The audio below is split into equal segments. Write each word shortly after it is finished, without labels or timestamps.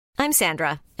I'm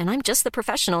Sandra, and I'm just the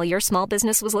professional your small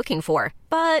business was looking for.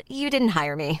 But you didn't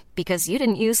hire me because you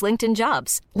didn't use LinkedIn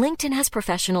Jobs. LinkedIn has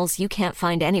professionals you can't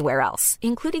find anywhere else,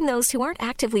 including those who aren't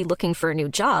actively looking for a new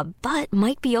job, but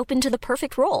might be open to the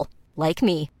perfect role, like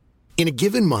me. In a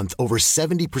given month, over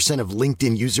 70% of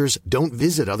LinkedIn users don't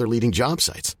visit other leading job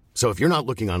sites. So if you're not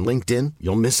looking on LinkedIn,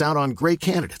 you'll miss out on great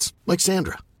candidates like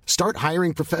Sandra. Start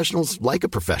hiring professionals like a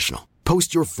professional.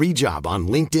 Post your free job on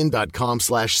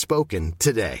linkedin.com/spoken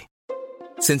today.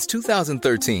 Since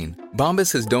 2013,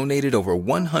 Bombas has donated over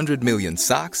 100 million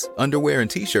socks, underwear, and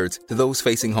T-shirts to those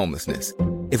facing homelessness.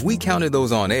 If we counted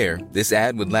those on air, this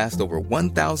ad would last over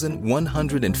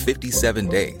 1,157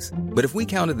 days. But if we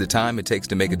counted the time it takes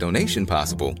to make a donation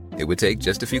possible, it would take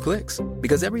just a few clicks.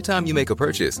 Because every time you make a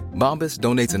purchase, Bombas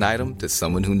donates an item to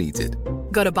someone who needs it.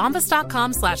 Go to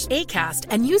bombas.com/ACAST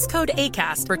and use code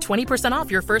ACAST for 20% off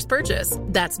your first purchase.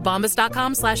 That's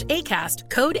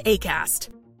bombas.com/ACAST, code ACAST.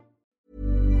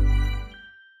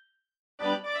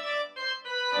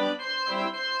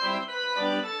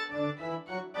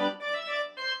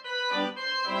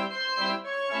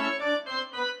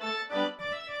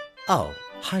 Oh,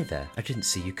 hi there. I didn't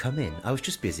see you come in. I was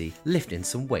just busy lifting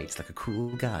some weights like a cool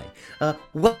guy.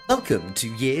 Welcome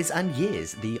to Years and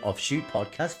Years, the offshoot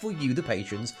podcast for you, the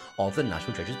patrons of the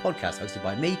National Treasures podcast, hosted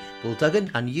by me, Paul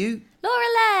Duggan, and you, Laura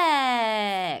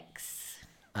Lex.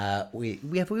 We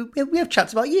have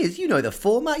chats about years. You know the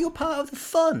format. You're part of the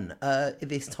fun.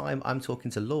 This time I'm talking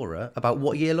to Laura about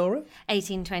what year, Laura?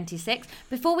 1826.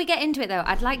 Before we get into it, though,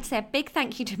 I'd like to say a big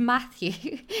thank you to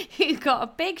Matthew, who got a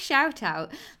big shout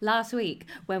out last week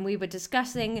when we were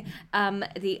discussing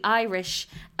the Irish,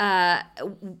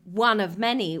 one of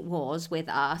many wars with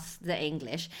us, the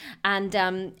English,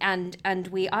 and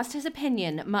we asked his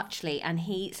opinion muchly, and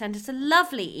he sent us a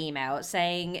lovely email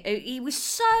saying he was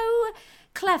so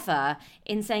clever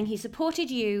in saying he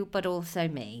supported you but also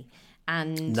me.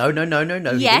 And no.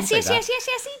 Yes, he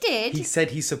did. He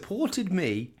said he supported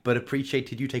me but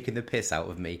appreciated you taking the piss out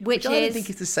of me, which I don't think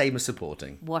is the same as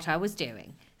supporting what I was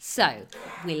doing. So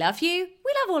we love you.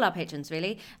 We love all our patrons,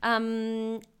 really.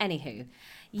 Anywho,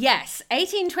 yes,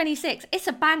 1826. It's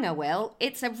a banger, Will.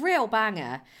 It's a real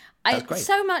banger. That's great.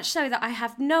 So much so that I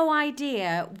have no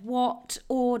idea what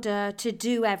order to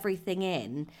do everything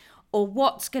in, or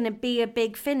what's going to be a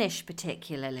big finish,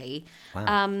 particularly.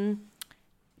 Wow.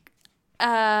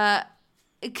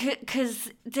 Because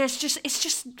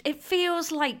it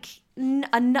feels like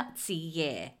a nutsy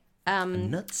year.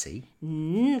 Nutsy?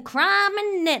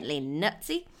 Criminally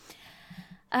nutsy.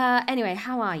 Anyway,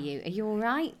 how are you? Are you all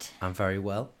right? I'm very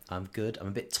well. I'm good. I'm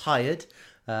a bit tired.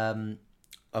 I'm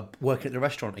working at the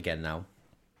restaurant again now,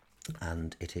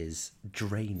 and it is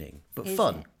draining, but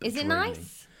fun. Is it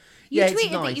nice? You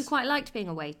tweeted nice. that you quite liked being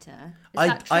a waiter. Is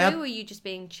that true, or are you just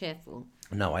being cheerful?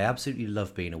 No, I absolutely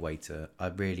love being a waiter. I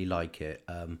really like it.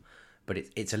 But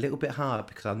it's a little bit hard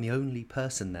because I'm the only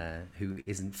person there who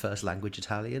isn't first language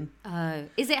Italian. Oh,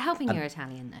 is it helping your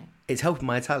Italian, though? It's helping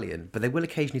my Italian, but they will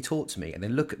occasionally talk to me and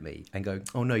then look at me and go,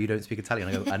 "Oh no, you don't speak Italian."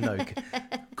 I go, "I know.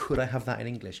 Could I have that in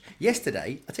English?"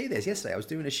 Yesterday I was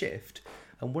doing a shift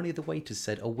and one of the waiters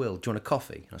said, "Oh, Will, do you want a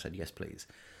coffee?" And I said, "Yes, please."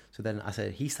 So then I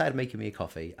said, he started making me a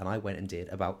coffee and I went and did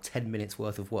about 10 minutes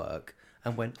worth of work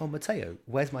and went, "Oh, Matteo,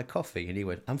 where's my coffee?" And he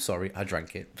went, "I'm sorry, I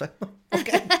drank it." I was like,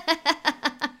 okay.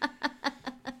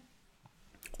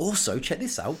 Also, check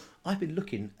this out. I've been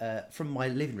looking from my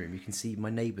living room. You can see my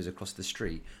neighbours across the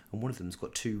street, and one of them's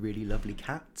got two really lovely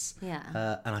cats.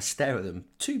 Yeah. And I stare at them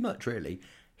too much, really.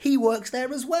 He works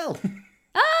there as well.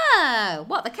 Oh,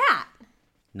 what, the cat?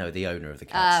 No, the owner of the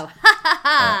cats.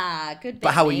 Oh, good.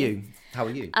 But how are you? How are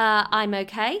you? I'm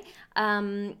okay.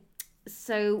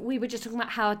 So we were just talking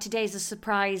about how today's a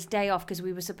surprise day off because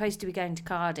we were supposed to be going to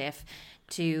Cardiff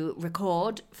to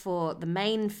record for the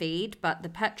main feed, but the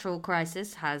petrol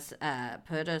crisis has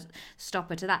put a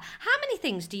stopper to that. How many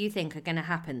things do you think are going to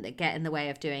happen that get in the way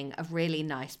of doing a really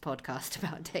nice podcast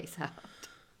about Days Out?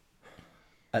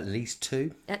 At least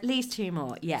two. At least two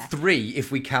more, yeah. Three, if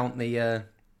we count the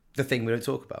thing we don't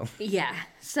talk about. Yeah.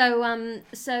 So I've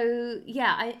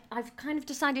kind of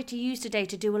decided to use today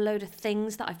to do a load of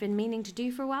things that I've been meaning to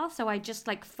do for a while. So I just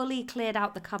fully cleared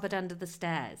out the cupboard under the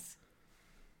stairs.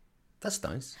 That's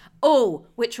nice. Oh,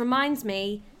 which reminds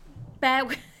me, bear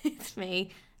with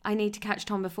me. I need to catch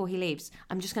Tom before he leaves.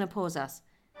 I'm just going to pause us.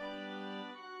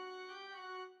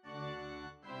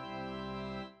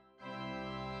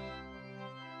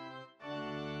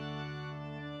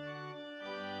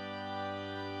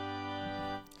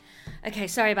 Okay,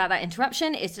 sorry about that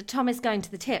interruption. Tom is going to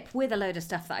the tip with a load of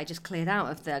stuff that I just cleared out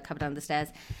of the cupboard under the stairs.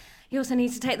 He also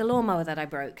needs to take the lawnmower that I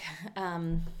broke.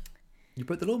 You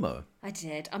broke the lawnmower? I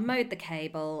did. I mowed the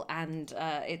cable and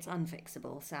it's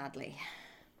unfixable, sadly.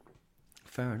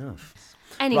 Fair enough.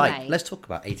 Anyway. Right, let's talk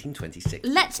about 1826.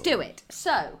 Let's do it.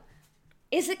 So,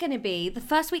 is it going to be the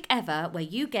first week ever where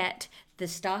you get the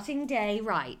starting day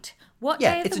right? What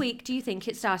day of the week do you think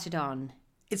it started on?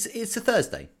 It's a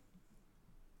Thursday.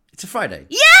 It's a Friday.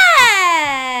 Yeah!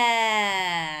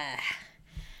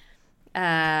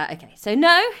 Okay, so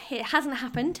no, it hasn't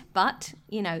happened, but,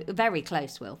 very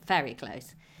close, Will. Very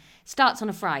close. Starts on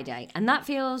a Friday, and that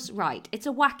feels right. It's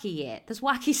a wacky year. There's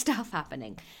wacky stuff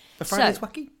happening. The Friday's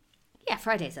wacky? Yeah,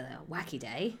 Friday's a wacky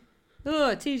day.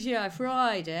 Oh, TGI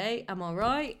Friday. Am I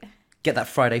right? Get that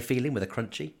Friday feeling with a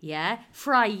crunchy. Yeah.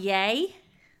 Friday.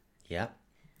 Yeah.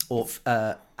 Or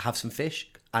have some fish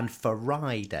and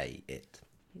Friday it.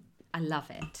 I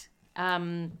love it.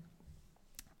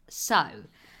 So,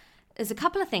 there's a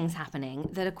couple of things happening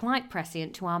that are quite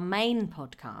prescient to our main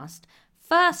podcast.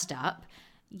 First up,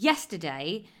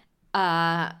 yesterday,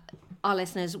 our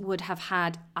listeners would have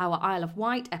had our Isle of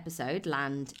Wight episode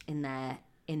land in their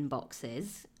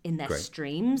inboxes, in their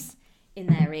streams, in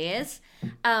their ears.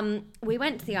 We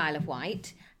went to the Isle of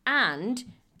Wight, and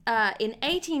in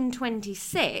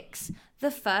 1826,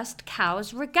 the first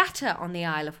Cowes Regatta on the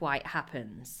Isle of Wight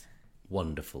happens.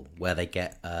 Wonderful. Where they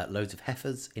get loads of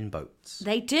heifers in boats.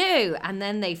 They do, and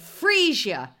then they freeze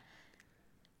you.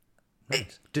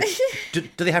 Right. Do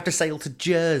they have to sail to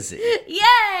Jersey?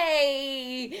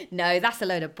 Yay! No, that's a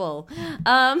load of bull. She's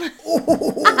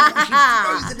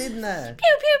frozen in there.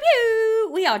 Pew, pew, pew.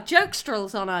 We are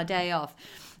jokestrels on our day off.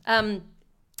 So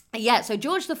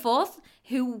George IV,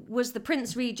 who was the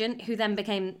Prince Regent, who then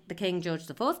became the King George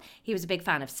IV, he was a big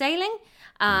fan of sailing.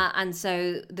 And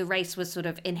so the race was sort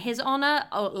of in his honour,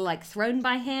 like thrown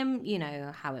by him, you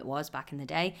know how it was back in the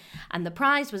day. And the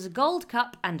prize was a gold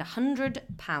cup and £100.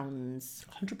 £100?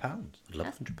 I'd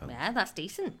love £100. Yeah, that's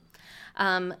decent.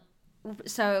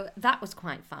 So that was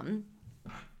quite fun.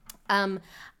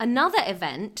 Another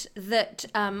event that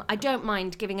I don't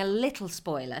mind giving a little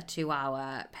spoiler to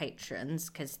our patrons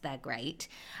because they're great.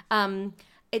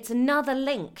 It's another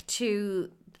link to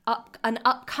an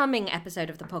upcoming episode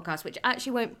of the podcast, which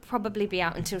actually won't probably be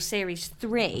out until series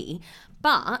 3.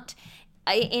 But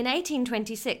in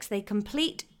 1826, they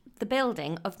complete the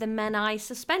building of the Menai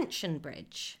Suspension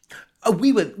Bridge. Oh,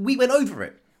 we went over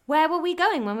it. Where were we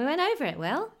going when we went over it,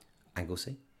 Will?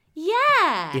 Anglesey.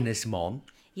 Yeah. Ynys Môn.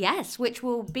 Yes, which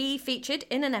will be featured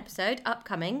in an episode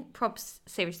upcoming, Probs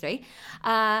Series 3.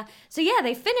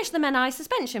 They finished the Menai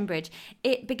Suspension Bridge.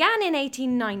 It began in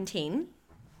 1819.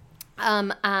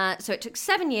 So it took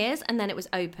 7 years and then it was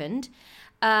opened.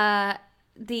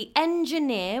 The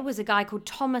engineer was a guy called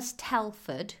Thomas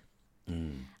Telford.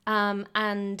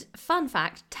 And fun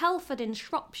fact, Telford in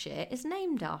Shropshire is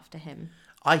named after him.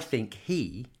 I think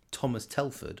Thomas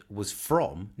Telford, was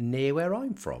from near where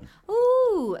I'm from.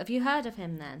 Ooh, have you heard of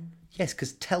him then? Yes,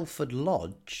 because Telford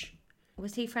Lodge.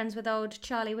 Was he friends with old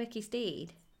Charlie Wiki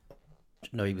Steed?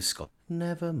 No, he was Scottish.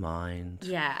 Never mind.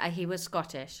 Yeah, he was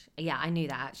Scottish. Yeah, I knew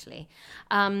that actually.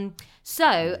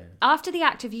 After the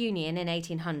Act of Union in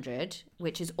 1800,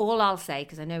 which is all I'll say,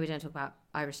 because I know we don't talk about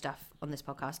Irish stuff on this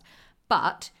podcast,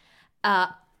 but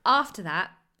after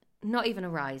that, not even a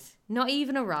rise. Not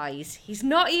even a rise. He's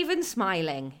not even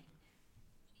smiling.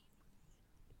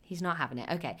 He's not having it.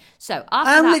 Okay, so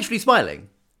after I'm literally smiling.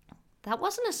 That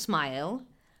wasn't a smile.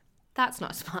 That's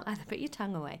not a smile either, put your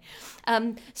tongue away.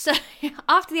 So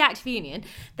after the Act of Union,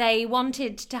 they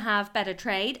wanted to have better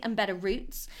trade and better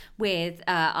routes with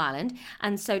Ireland.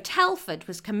 And so Telford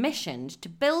was commissioned to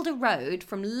build a road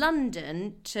from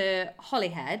London to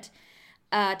Holyhead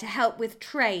to help with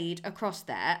trade across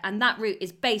there. And that route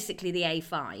is basically the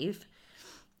A5.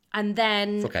 And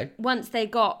then once they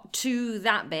got to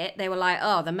that bit, they were like,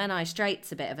 oh, the Menai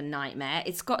Strait's a bit of a nightmare.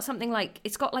 It's got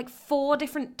 4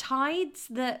 different tides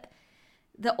that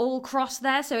all cross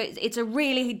there. So it's a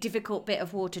really difficult bit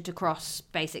of water to cross,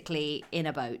 basically, in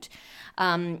a boat.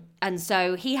 And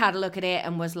so he had a look at it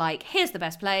and was like, here's the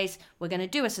best place. We're going to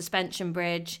do a suspension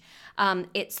bridge.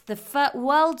 It's the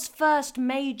world's first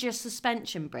major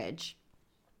suspension bridge.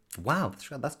 Wow,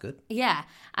 that's good. Yeah,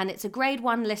 and it's a grade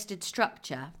 1 listed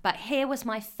structure. But here was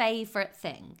my favourite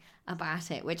thing about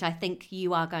it, which I think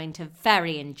you are going to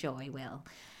very enjoy, Will.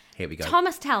 Here we go.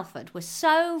 Thomas Telford was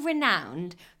so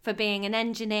renowned for being an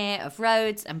engineer of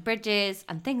roads and bridges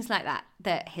and things like that,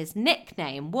 that his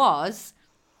nickname was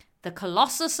the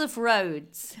Colossus of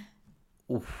Rhodes.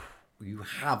 Oof, you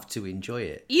have to enjoy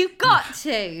it. You've got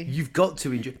to. You've got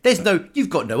to enjoy. You've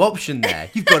got no option there.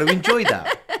 You've got to enjoy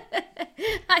that.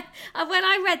 When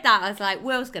I read that, I was like,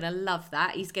 Will's going to love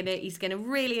that. He's going to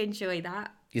really enjoy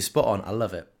that. You're spot on. I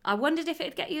love it. I wondered if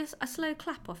it'd get you a slow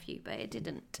clap off you, but it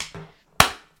didn't.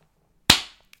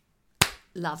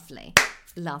 Lovely.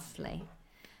 Lovely.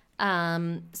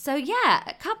 So yeah,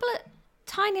 a couple of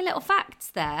tiny little facts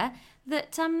there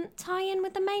that tie in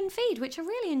with the main feed, which I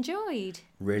really enjoyed.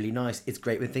 Really nice. It's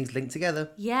great when things link together.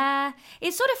 Yeah,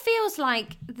 it sort of feels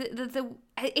like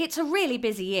it's a really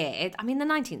busy year. I mean, the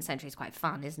 19th century is quite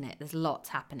fun, isn't it? There's lots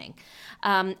happening.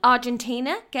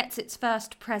 Argentina gets its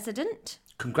first president.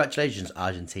 Congratulations,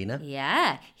 Argentina.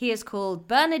 Yeah, he is called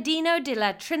Bernardino de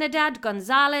la Trinidad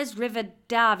González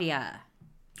Rivadavia.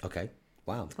 Okay.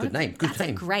 Wow, good name. Good That's name.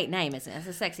 a great name, isn't it? That's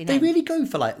a sexy They name. really go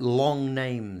for like long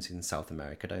names in South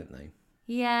America, don't they?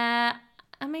 Yeah,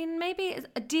 I mean, maybe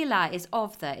Dilla is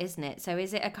of the, isn't it? So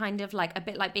is it a kind of like a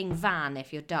bit like being Van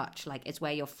if you're Dutch, like it's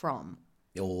where you're from?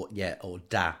 Or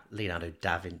Leonardo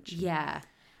da Vinci. Yeah.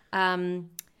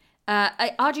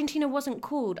 Argentina wasn't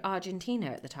called Argentina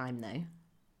at the time, though.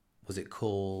 Was it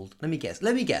called? Let me guess.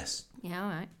 Yeah, all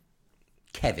right.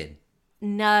 Kevin.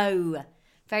 No,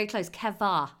 very close.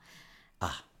 Keva.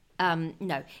 Ah.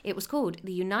 No, it was called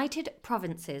the United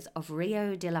Provinces of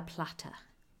Rio de la Plata.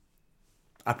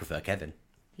 I prefer Kevin.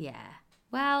 Yeah.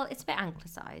 Well, it's a bit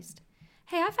anglicised.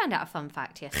 Hey, I found out a fun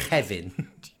fact yesterday. Kevin.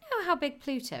 Do you know how big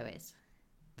Pluto is?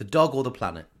 The dog or the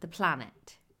planet? The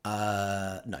planet.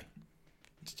 No.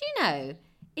 Did you know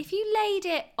if you laid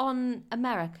it on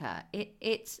America,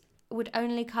 it would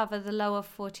only cover the lower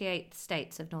 48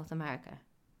 states of North America?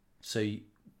 So,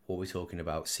 what are we talking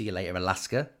about? See you later,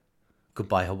 Alaska.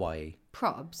 Goodbye, Hawaii.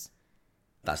 Probs.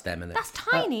 That's them, isn't it? That's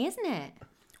tiny, isn't it?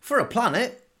 For a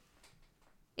planet.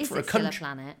 Is for it a still a country-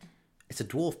 planet? It's a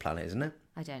dwarf planet, isn't it?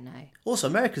 I don't know. Also,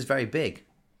 America's very big.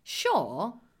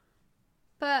 Sure,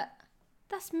 but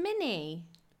that's mini.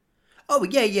 Oh,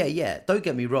 yeah. Don't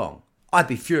get me wrong. I'd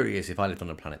be furious if I lived on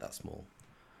a planet that small.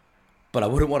 But I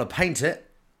wouldn't want to paint it.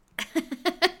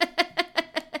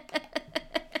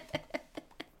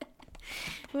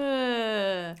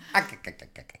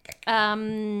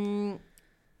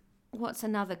 What's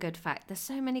another good fact? There's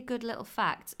so many good little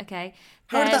facts. Okay.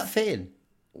 How did There's- that fit in?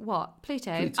 What?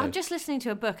 Pluto? Pluto. I'm just listening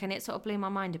to a book and it sort of blew my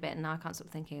mind a bit and now I can't stop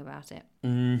thinking about it.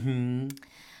 Mm-hmm.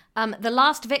 The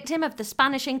last victim of the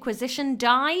Spanish Inquisition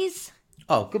dies.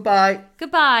 Oh, goodbye.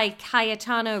 Goodbye,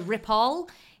 Cayetano Ripoll.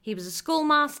 He was a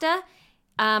schoolmaster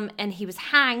and he was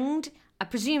hanged,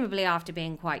 presumably after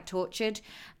being quite tortured,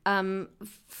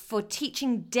 for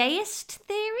teaching deist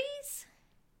theories.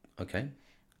 Okay.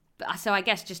 So I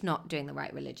guess just not doing the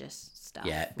right religious stuff.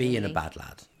 Yeah, being really. a bad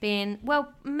lad.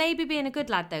 Maybe being a good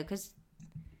lad though, because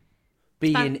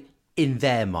Being, in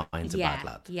their minds, a bad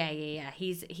lad. Yeah.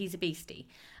 He's a beastie.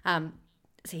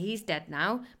 So he's dead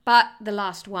now. But the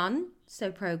last one,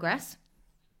 so progress.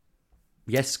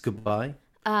 Yes, goodbye.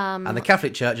 And the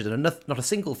Catholic Church has done not a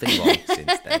single thing wrong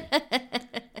since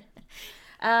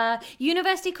then.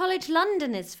 University College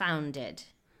London is founded.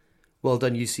 Well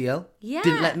done, UCL. Yeah.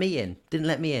 Didn't let me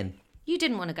in. You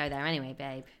didn't want to go there anyway,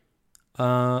 babe.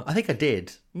 I think I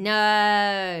did.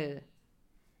 No.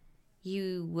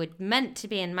 You were meant to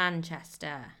be in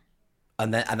Manchester.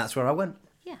 And that's where I went.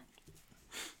 Yeah.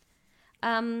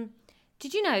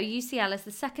 Did you know UCL is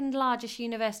the second largest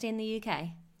university in the UK?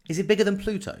 Is it bigger than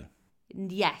Pluto?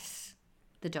 Yes.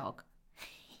 The dog.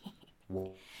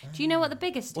 Do you know what the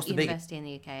biggest What's the university in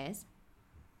the UK is?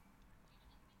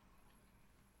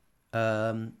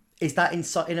 Is that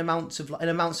in amounts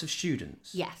of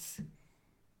students? Yes.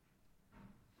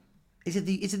 Is it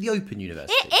the Open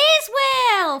University? It is,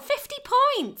 Will! 50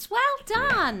 points. Well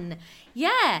done.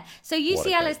 Yeah. So What a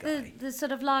UCL great is guy. the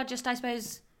sort of largest, I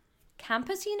suppose,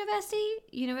 campus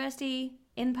university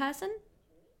in person?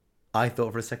 I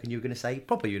thought for a second you were going to say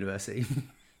proper university.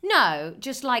 No,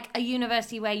 just like a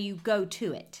university where you go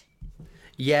to it.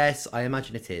 Yes, I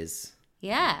imagine it is.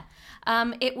 Yeah.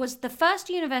 It was the first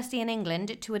university in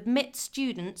England to admit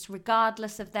students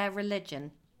regardless of their religion.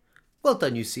 Well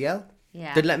done, UCL.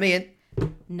 Yeah. Didn't let me in.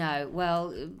 No,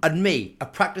 well, And me, a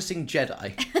practicing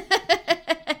Jedi.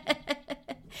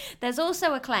 there's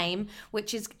also a claim,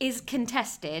 which is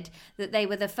contested, that they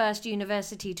were the first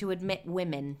university to admit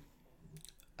women.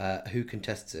 Who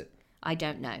contests it? I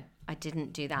don't know. I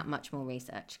didn't do that much more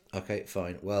research. Okay,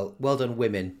 fine. Well done,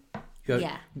 women.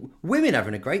 Yeah. Women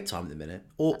having a great time at the minute,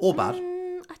 or bad.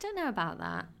 I don't know about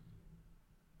that.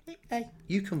 Hey,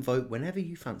 you can vote whenever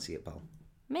you fancy it, pal.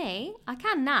 Me? I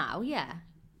can now, yeah.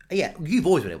 Yeah, you've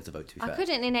always been able to vote, to be I fair.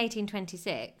 couldn't in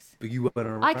 1826. But you weren't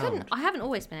around. I couldn't. I haven't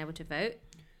always been able to vote.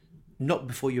 Not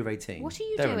before you were 18. What are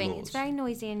you There are doing? laws. It's very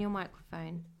noisy in your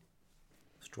microphone.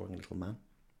 Strong little man.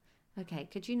 Okay,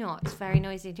 could you not? It's very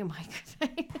noisy in your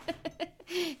microphone.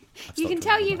 You can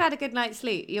tell you've had a good night's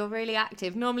sleep. You're really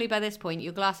active. Normally by this point,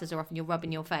 your glasses are off and you're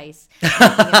rubbing your face.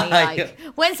 Like,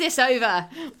 when's this over?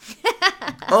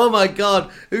 Oh my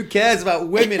God, who cares about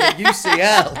women at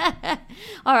UCL?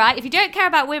 All right, if you don't care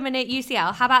about women at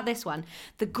UCL, how about this one?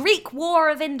 The Greek War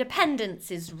of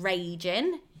Independence is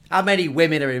raging. How many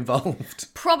women are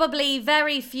involved? Probably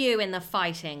very few in the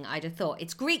fighting, I'd have thought.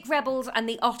 It's Greek rebels and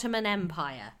the Ottoman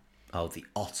Empire. Oh, the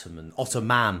Ottoman,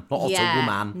 not Yeah,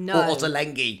 Ottoman, no. or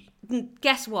Ottolenghi.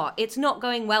 Guess what? It's not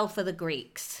going well for the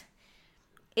Greeks.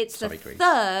 It's the Greece.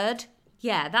 third,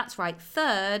 yeah, that's right,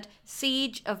 third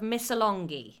siege of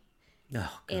Missolonghi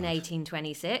Oh, God. in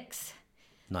 1826.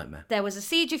 Nightmare. There was a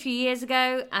siege a few years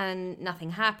ago and nothing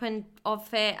happened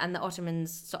of it, and the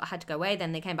Ottomans sort of had to go away.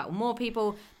 Then they came back with more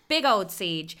people. Big old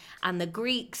siege. And the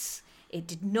Greeks, it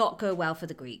did not go well for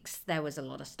the Greeks. There was a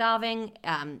lot of starving.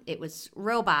 It was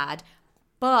real bad.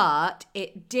 But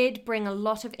it did bring a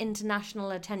lot of international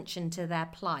attention to their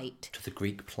plight. To the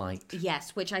Greek plight.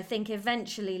 Yes, which I think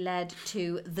eventually led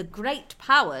to the great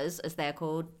powers, as they're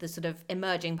called, the sort of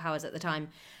emerging powers at the time,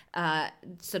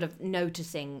 sort of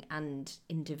noticing and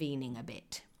intervening a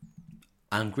bit.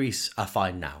 And Greece are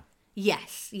fine now.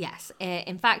 Yes.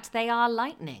 In fact, they are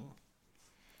lightning.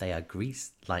 They are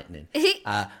Greece lightning.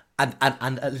 And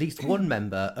at least one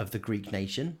member of the Greek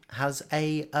nation has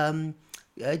a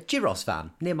gyros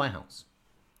van near my house.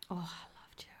 Oh, I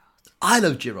love gyros. I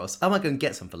love gyros. I might go and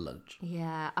get some for lunch.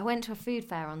 Yeah, I went to a food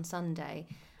fair on Sunday,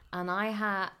 and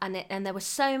and there were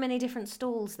so many different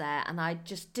stalls there, and I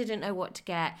just didn't know what to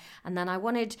get. And then I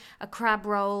wanted a crab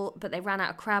roll, but they ran out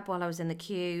of crab while I was in the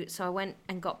queue, so I went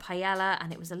and got paella,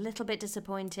 and it was a little bit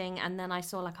disappointing. And then I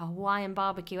saw like a Hawaiian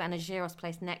barbecue and a gyros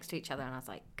place next to each other, and I was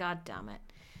like, God damn it.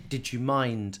 Did you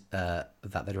mind that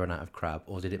they'd run out of crab,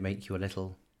 or did it make you a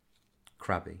little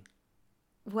crabby?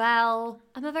 Well,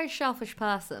 I'm a very selfish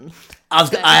person.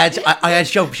 I had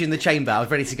shellfish in the chamber. I was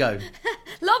ready to go.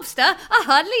 Lobster? I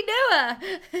hardly knew her.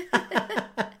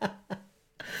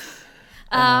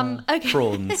 Okay.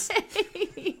 Prawns.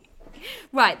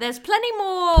 Right, there's plenty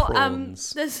more.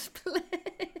 Prawns. There's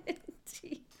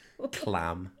plenty.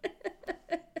 Clam.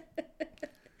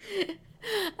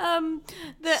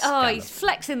 He's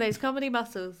flexing those comedy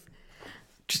muscles.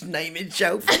 Just naming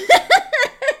shellfish.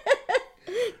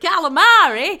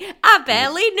 Calamari? I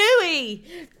barely knew he.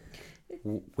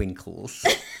 Winkles.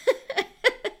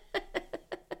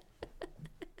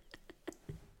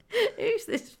 Who's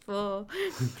this for?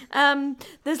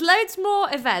 There's loads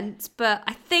more events, but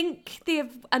I think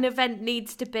an event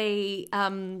needs to be.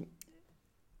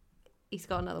 He's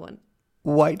got another one.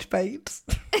 White babes.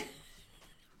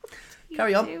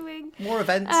 Carry on. Doing? More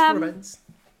events.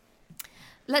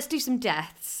 Let's do some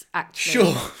deaths,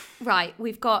 actually. Sure. Right,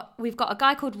 we've got a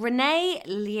guy called René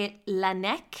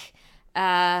Laennec,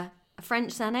 a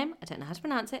French surname. I don't know how to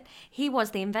pronounce it. He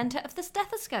was the inventor of the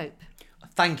stethoscope.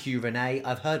 Thank you, Renee.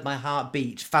 I've heard my heart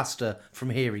beat faster from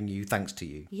hearing you, thanks to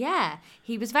you. Yeah,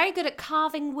 he was very good at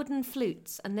carving wooden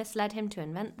flutes, and this led him to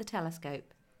invent the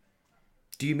telescope.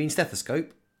 Do you mean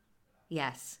stethoscope?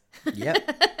 Yes. Yep.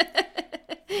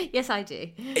 Yes, I do.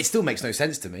 It still makes no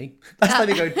sense to me. That's like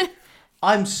me going,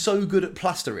 I'm so good at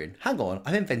plastering. Hang on,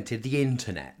 I've invented the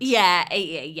internet. Yeah.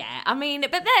 I mean,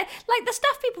 but like the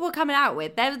stuff people were coming out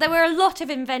with, there were a lot of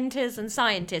inventors and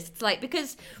scientists, like,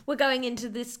 because we're going into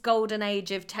this golden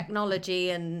age of technology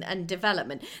and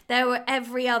development. There were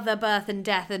every other birth and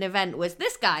death and event was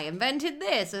this guy invented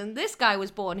this and this guy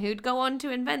was born who'd go on to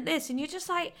invent this, and you're just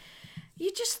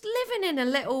living in a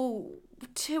little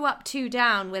 2 up, 2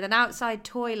 down with an outside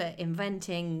toilet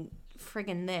inventing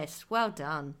friggin' this. Well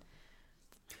done.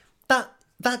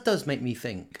 That does make me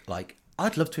think, like,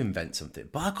 I'd love to invent something,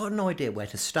 but I've got no idea where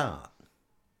to start.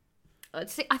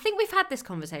 See, I think we've had this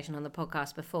conversation on the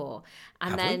podcast before,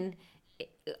 and then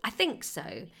I think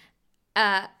so,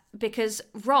 because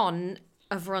Ron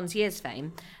of Ron's Years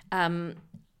fame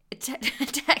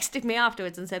texted me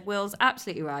afterwards and said, Will's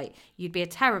absolutely right, you'd be a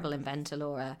terrible inventor,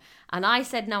 Laura. And I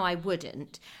said no, I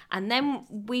wouldn't. And then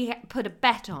we put a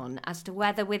bet on as to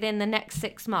whether within the next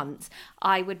 6 months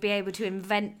I would be able to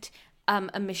invent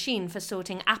a machine for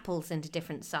sorting apples into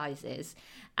different sizes.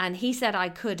 And he said I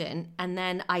couldn't, and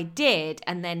then I did,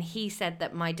 and then he said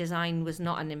that my design was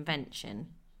not an invention.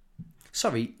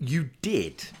 Sorry, you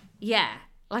did? Yeah,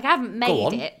 like I haven't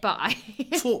made it, but I...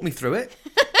 Talk me through it.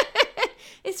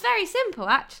 It's very simple,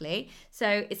 actually.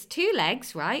 So it's 2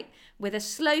 legs, right, with a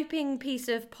sloping piece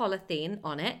of polythene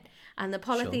on it, and the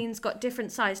polythene's got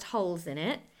different sized holes in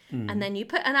it. And then you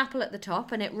put an apple at the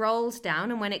top and it rolls down,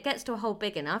 and when it gets to a hole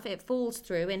big enough, it falls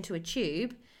through into a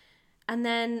tube, and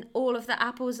then all of the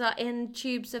apples are in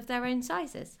tubes of their own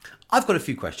sizes. I've got a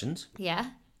few questions. Yeah.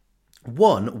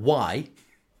 One, why?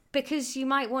 Because you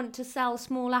might want to sell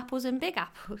small apples and big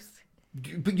apples.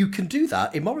 But you can do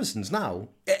that in Morrison's now.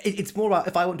 It's more about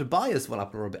if I want to buy a small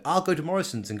apple or a bit, I'll go to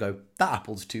Morrison's and go, that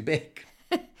apple's too big.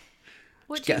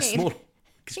 What do you mean?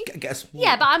 Get a small.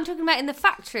 Yeah, but I'm talking about in the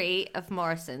factory of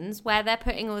Morrison's where they're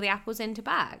putting all the apples into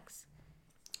bags.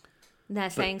 And they're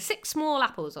saying 6 small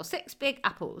apples or 6 big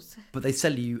apples. But they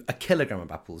sell you a kilogram of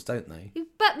apples, don't they?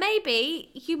 But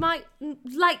maybe you might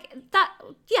like that.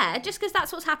 Yeah, just because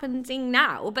that's what's happening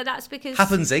now. But that's because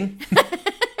Happensing.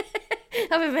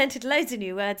 I've invented loads of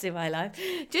new words in my life.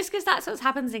 Just because that's what's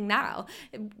happening now.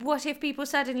 What if people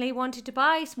suddenly wanted to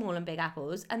buy small and big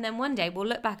apples, and then one day we'll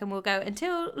look back and we'll go,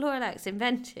 until Laura Lex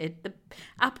invented the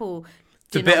apple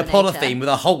It's a bit of polythene with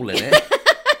a hole in it.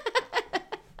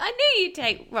 I knew you'd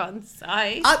take Ron's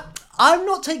side. I'm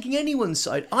not taking anyone's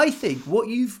side. I think what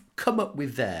you've come up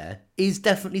with there is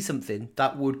definitely something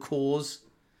that would cause,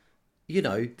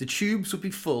 the tubes would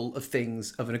be full of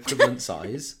things of an equivalent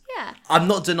size. Yeah. I'm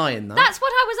not denying that. That's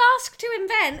what I was asked to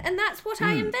invent, and that's what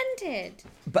I invented.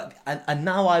 But and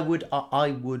now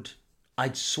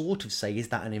I'd sort of say, is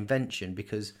that an invention?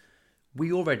 Because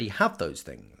we already have those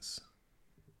things,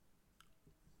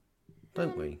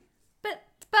 don't we?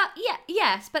 But yeah,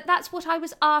 yes, but that's what I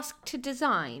was asked to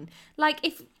design. Like,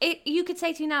 if you could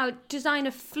say to me now, design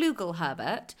a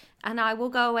Flugelherbert, and I will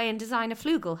go away and design a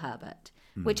Flugelherbert,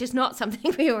 which is not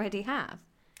something we already have.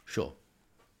 Sure.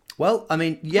 Well, I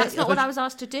mean, yeah. That's not what I was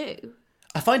asked to do.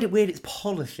 I find it weird it's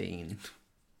polythene.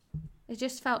 It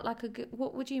just felt like a good...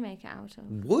 What would you make it out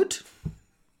of? Wood?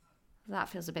 That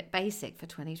feels a bit basic for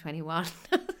 2021.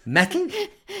 Metal?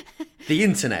 The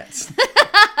internet?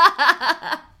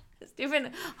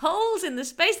 Different holes in the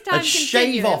space-time And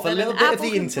shave off a little bit of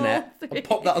the internet and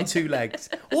pop that on 2 legs.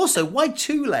 Also, why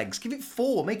 2 legs? Give it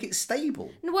 4. Make it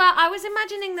stable. Well, I was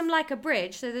imagining them like a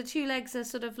bridge, so the 2 legs are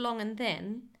sort of long and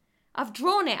thin. I've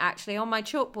drawn it, actually, on my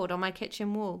chalkboard on my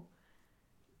kitchen wall.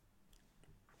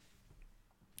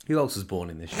 Who else was born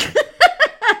in this year?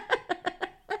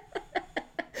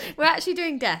 We're actually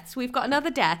doing deaths. We've got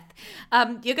another death.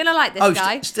 You're going to like this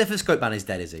guy. Stethoscope Man is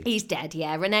dead, is he? He's dead,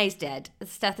 yeah. Renee's dead. The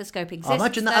stethoscope exists.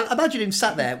 Imagine that. Imagine him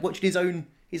sat there watching his own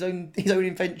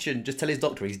invention. Just tell his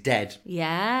doctor he's dead.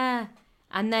 Yeah,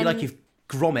 and then Be like if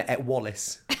Gromit ate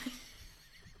Wallace,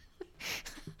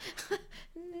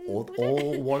 or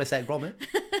Wallace ate Gromit.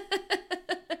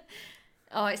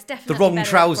 Oh, it's definitely The wrong better if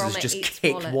trousers Gromit just eats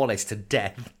kicked Wallace to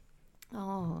death.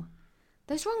 Oh,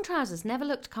 those wrong trousers never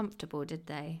looked comfortable, did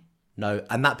they? No,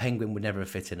 and that penguin would never have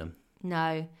fit in them.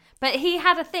 No, but he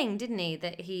had a thing, didn't he?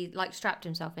 That he strapped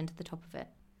himself into the top of it.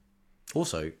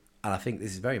 Also, and I think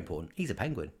this is very important, he's a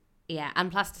penguin. Yeah,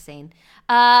 and plasticine.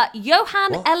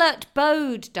 Johann What? Elert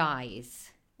Bode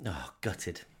dies. Oh,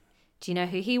 gutted. Do you know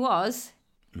who he was?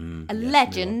 A yes,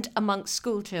 legend amongst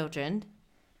school children.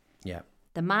 Yeah.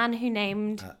 The man who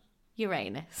named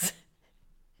Uranus.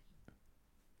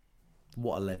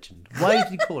 What a legend. Why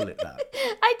did you call it that?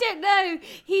 I don't know.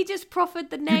 He just proffered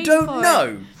the name. You don't for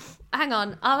know? It. Hang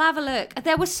on, I'll have a look.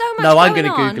 There was so much. No, I'm going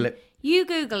going to on. Google it. You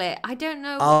Google it. I don't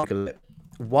know. I'll Google it.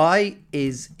 Why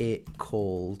is it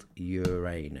called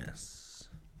Uranus?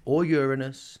 Or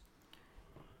Uranus?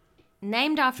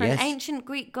 Named after Yes. an ancient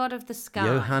Greek god of the sky.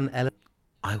 Johann Elert.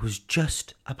 I was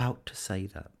just about to say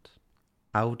that.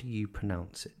 How do you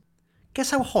pronounce it?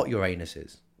 Guess how hot Uranus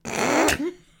is?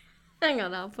 Hang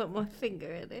on, I'll put my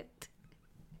finger in it.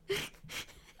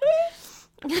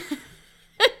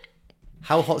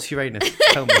 How hot's Uranus?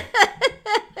 Tell me.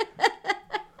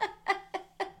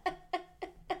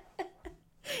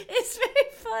 It's very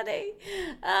funny.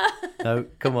 No,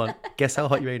 come on. Guess how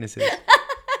hot Uranus is.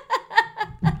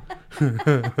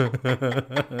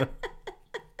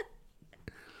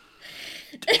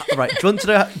 Right, do you want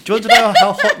to know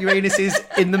how hot Uranus is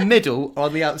in the middle or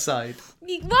on the outside?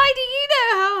 Why do you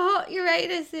know how hot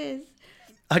Uranus is?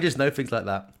 I just know things like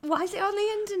that. Why is it on the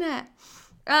internet?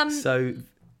 So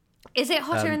Is it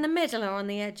hotter in the middle or on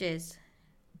the edges?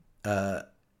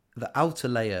 the outer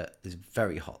layer is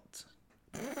very hot.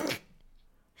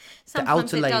 Sometimes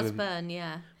outer it layer does would be- burn,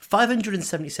 yeah.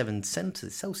 577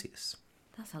 Celsius.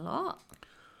 That's a lot.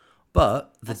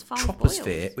 But the That's 5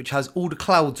 troposphere, boils. which has all the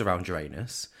clouds around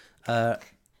Uranus,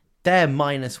 they're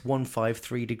minus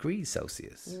 153 degrees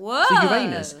Celsius. Whoa!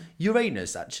 So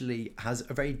Uranus actually has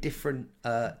a very different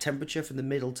temperature from the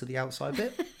middle to the outside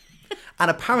bit.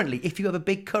 And apparently, if you have a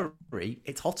big curry,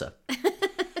 it's hotter.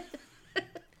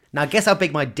 Now, guess how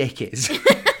big my dick is.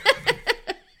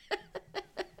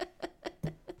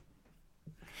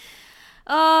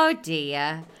 Oh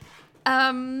dear.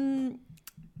 Okay,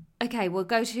 we'll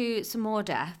go to some more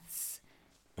deaths.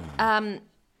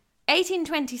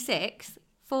 1826,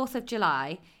 4th of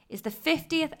July, is the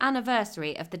 50th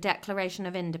anniversary of the Declaration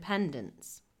of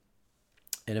Independence.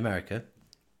 In America.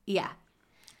 Yeah.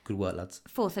 Good work, lads.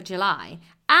 4th of July.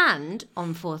 And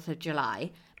on 4th of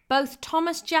July, both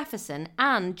Thomas Jefferson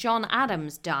and John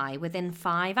Adams die within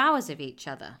 5 hours of each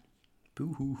other.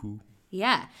 Boo-hoo-hoo.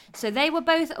 Yeah. So they were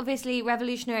both obviously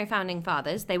revolutionary founding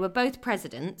fathers. They were both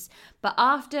presidents. But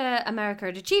after America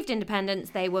had achieved independence,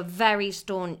 they were very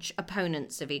staunch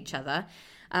opponents of each other.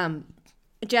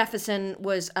 Jefferson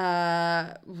was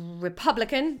a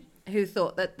Republican who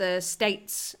thought that the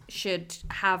states should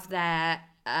have their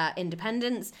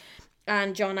independence.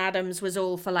 And John Adams was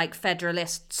all for like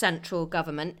federalist central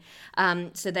government.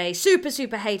 So they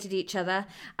super hated each other.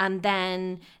 And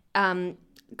then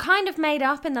kind of made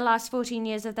up in the last 14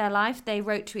 years of their life. They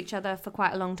wrote to each other for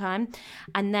quite a long time.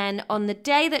 And then on the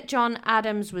day that John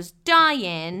Adams was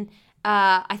dying,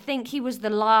 I think he was the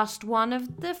last one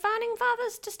of the founding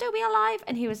fathers to still be alive.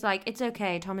 And he was like, it's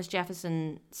okay, Thomas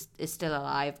Jefferson is still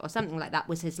alive, or something like that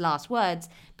was his last words.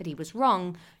 But he was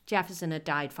wrong. Jefferson had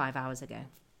died 5 hours ago.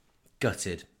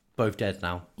 Gutted. Both dead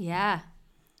now. Yeah.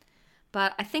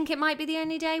 But I think it might be the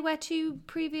only day where 2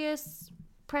 previous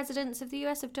presidents of the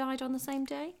US have died on the same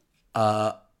day.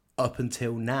 Up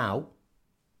until now,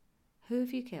 Who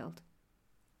have you killed?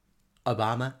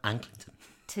 Obama and Clinton.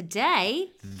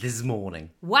 Today? This morning.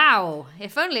 Wow.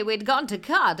 If only we'd gone to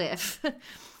Cardiff. Do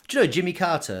you know Jimmy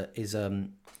Carter is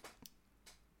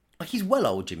like he's well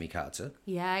old, Jimmy Carter.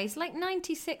 Yeah, he's like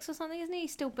 96 or something, isn't he? He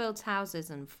still builds houses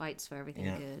and fights for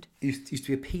everything good. Used to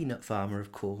be a peanut farmer,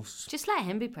 of course. Just let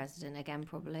him be president again,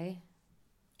 probably.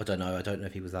 I don't know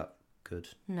if he was that good.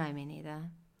 No, me neither.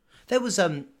 There was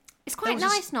It's quite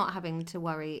nice not having to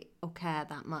worry or care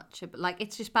that much. Like,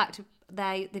 it's just back to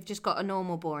they've just got a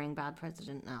normal, boring, bad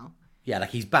president now. Yeah, like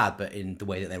he's bad, but in the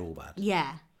way that they're all bad.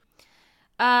 Yeah.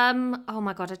 Oh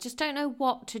my God, I just don't know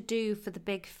what to do for the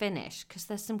big finish because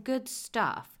there's some good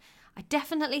stuff. I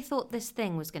definitely thought this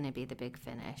thing was going to be the big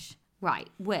finish. Right,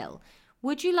 Will,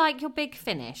 would you like your big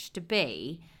finish to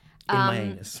be... In my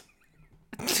anus.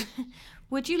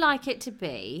 Would you like it to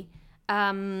be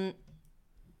a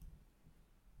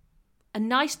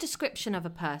nice description of a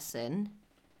person,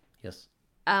 Yes.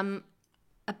 a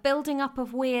building up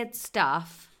of weird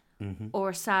stuff, or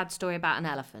a sad story about an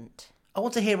elephant? I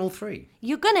want to hear all three.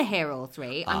 You're going to hear all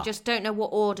three. I just don't know what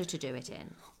order to do it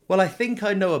in. Well, I think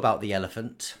I know about the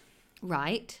elephant.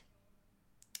 Right.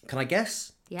 Can I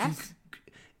guess? Yes.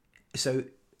 So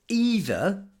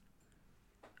either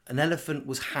an elephant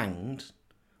was hanged,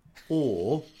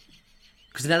 or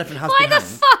because an elephant has Why been the hanged.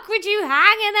 fuck would you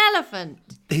hang an elephant?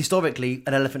 Historically,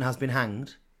 an elephant has been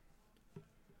hanged.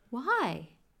 Why?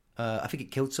 I think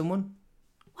it killed someone.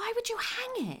 Why would you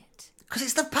hang it? Because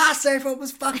it's the past. Everyone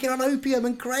was fucking on opium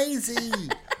and crazy.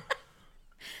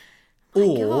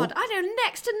 Or God, I know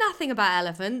next to nothing about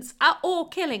elephants or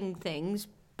killing things,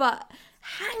 but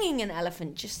hanging an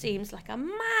elephant just seems like a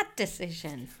mad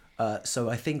decision. so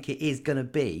I think it is going to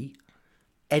be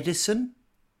Edison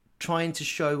trying to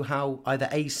show how either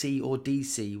AC or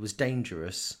DC was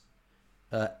dangerous,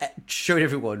 showed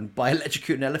everyone by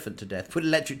electrocuting an elephant to death. Put an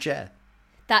electric chair.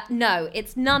 No,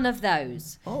 it's none of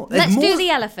those. Oh, there's Let's do more? the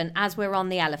elephant as we're on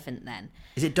the elephant then.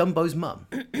 Is it Dumbo's mum?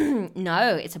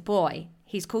 No, it's a boy.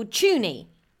 He's called Toonie.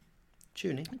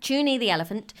 Toonie the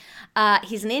elephant.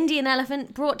 He's an Indian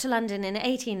elephant brought to London in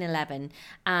 1811,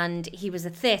 and he was a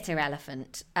theatre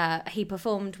elephant. He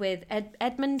performed with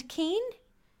Edmund Kean.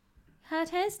 Heard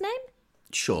his name?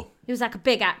 Sure. He was like a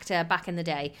big actor back in the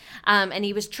day, and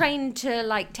he was trained to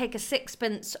like take a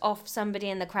sixpence off somebody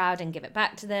in the crowd and give it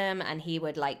back to them, and he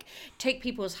would like take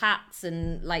people's hats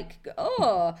and like,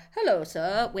 oh, hello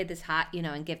sir, with his hat, you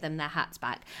know, and give them their hats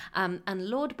back. And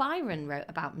Lord Byron wrote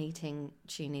about meeting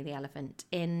Toonie the elephant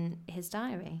in his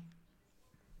diary.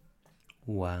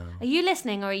 Wow. Are you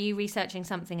listening, or are you researching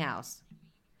something else?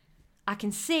 I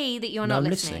can see that you're not I'm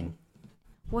listening.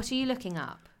 What are you looking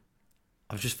up?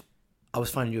 I was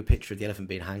finding you a picture of the elephant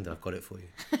being hanged, and I've got it for you.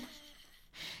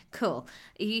 Cool.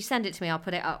 You send it to me, I'll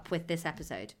put it up with this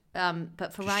episode.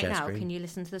 But for Just right share now, screen. can you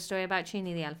listen to the story about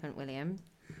Toonie the elephant, William?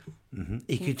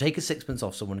 He could take a sixpence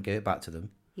off someone and give it back to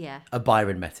them. Yeah.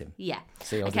 Byron met him. Yeah.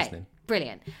 See, I was listening.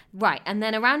 Brilliant. Right. And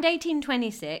then around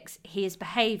 1826, his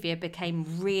behaviour became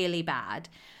really bad.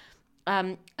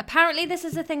 Apparently this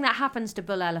is a thing that happens to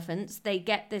bull elephants. They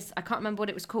get this, I can't remember what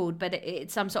it was called, but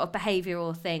it's some sort of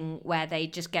behavioural thing where they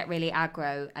just get really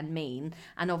aggro and mean.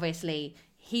 And obviously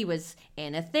he was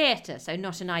in a theatre, so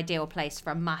not an ideal place for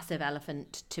a massive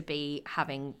elephant to be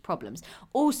having problems.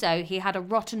 Also, he had a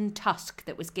rotten tusk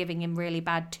that was giving him really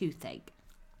bad toothache.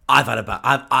 I've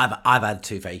had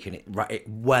toothache and it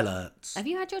well hurts. Have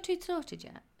you had your tooth sorted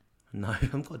yet? No, I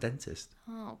haven't got a dentist.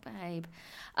 Oh, babe.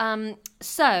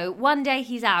 So one day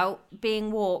he's out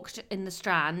being walked in the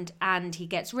Strand and he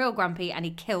gets real grumpy and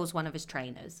he kills one of his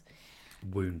trainers.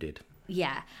 Wounded.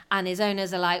 Yeah, and his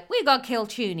owners are like, we got to kill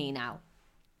Toonie now.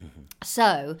 Mm-hmm.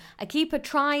 So a keeper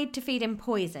tried to feed him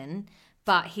poison,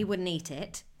 but he wouldn't eat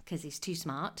it because he's too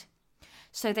smart.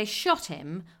 So they shot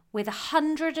him with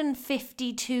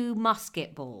 152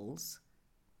 musket balls.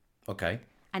 Okay.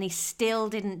 And he still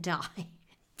didn't die.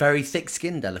 Very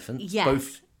thick-skinned elephants. Yes.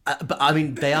 Both, but I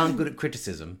mean, they aren't good at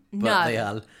criticism. But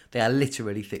No. they are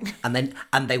literally thick, and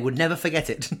they would never forget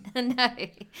it. No,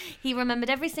 he remembered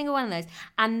every single one of those.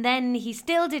 And then he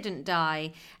still didn't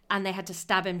die, and they had to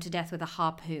stab him to death with a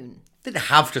harpoon. Didn't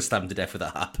have to stab him to death with a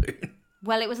harpoon.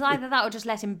 Well, it was either that or just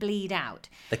let him bleed out.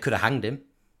 They could have hanged him.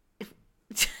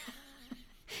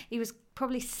 He was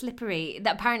probably slippery.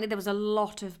 Apparently there was a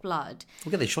lot of blood.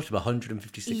 Look at they shot him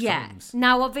 156 times.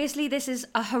 Now, obviously, this is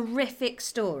a horrific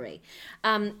story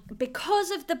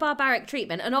because of the barbaric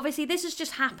treatment. And obviously, this is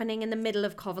just happening in the middle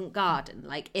of Covent Garden,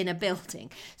 like in a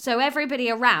building. So everybody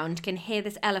around can hear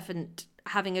this elephant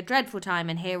having a dreadful time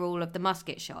and hear all of the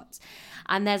musket shots.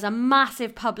 And there's a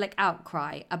massive public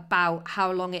outcry about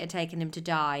how long it had taken him to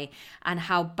die and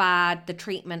how bad the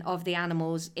treatment of the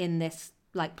animals in this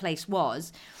place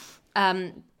was.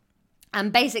 And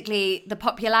basically the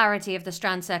popularity of the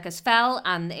Strand Circus fell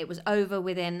and it was over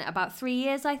within about 3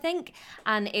 years, I think.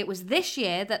 And it was this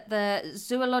year that the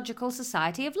Zoological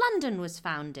Society of London was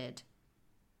founded.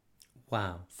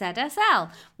 Wow.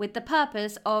 ZSL, with the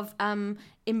purpose of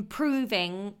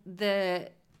improving the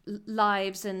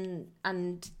lives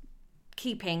and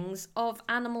keepings of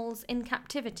animals in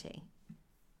captivity.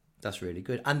 That's really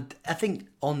good. And I think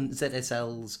on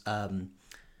ZSL's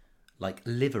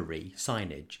livery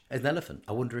signage, an elephant.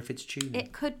 I wonder if it's Toonie.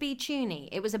 It could be Toonie.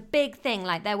 It was a big thing.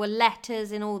 Like there were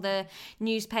letters in all the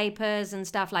newspapers and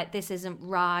stuff like this isn't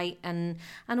right and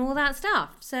all that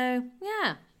stuff. So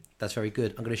yeah. That's very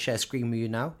good. I'm going to share a screen with you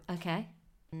now. Okay.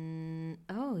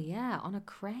 Oh yeah, on a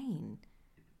crane.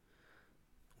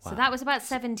 Wow. So that was about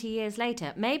 70 years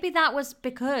later. Maybe that was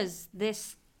because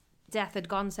this death had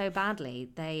gone so badly.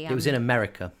 It was in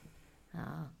America.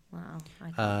 Oh, wow.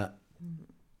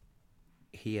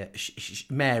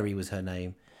 Mary was her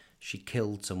name. She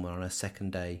killed someone on her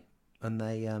second day, and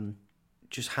they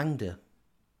just hanged her.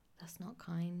 That's not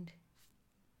kind.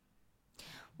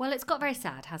 Well, it's got very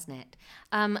sad, hasn't it?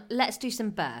 Let's do some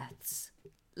births.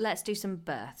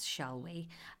 Shall we?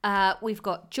 We've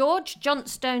got George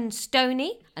Johnstone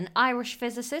Stoney, an Irish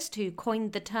physicist who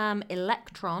coined the term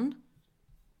electron.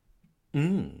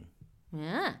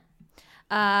 Yeah.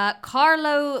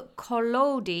 Carlo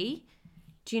Collodi.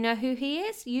 Do you know who he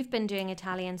is? You've been doing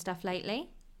Italian stuff lately.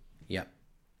 Yep.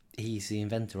 He's the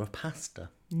inventor of pasta.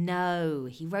 No,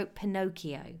 he wrote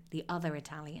Pinocchio, the other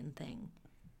Italian thing.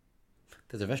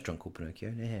 There's a restaurant called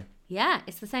Pinocchio near here. Yeah,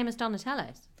 it's the same as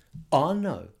Donatello's. Oh,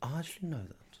 no. I actually know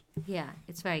that. Yeah,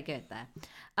 it's very good there.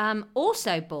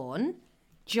 Also born,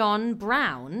 John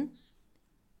Brown,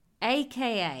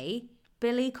 a.k.a.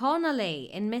 Billy Connolly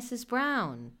in Mrs.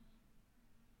 Brown.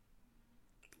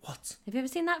 What? Have you ever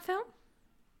seen that film?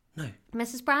 No.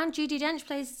 Mrs. Brown, Judi Dench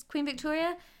plays Queen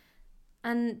Victoria,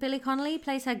 and Billy Connolly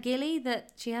plays her gilly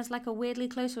that she has like a weirdly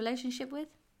close relationship with.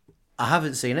 I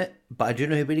haven't seen it, but I do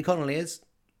know who Billy Connolly is.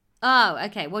 Oh,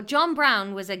 okay. Well, John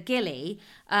Brown was a gilly,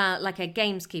 like a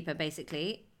gameskeeper,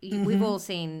 basically. Mm-hmm. We've all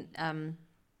seen...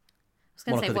 I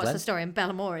was going to say, what's the story in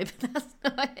Bellamore, but that's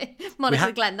not it. Monica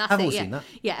the Glen, that's it, all yeah. seen that.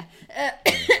 Yeah.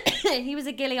 He was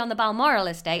a gilly on the Balmoral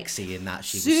estate. Seeing that,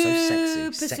 she was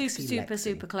so sexy.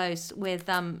 Super close with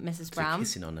Mrs. Brown.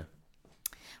 Kissing on her.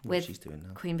 With she's doing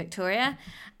now. Queen Victoria.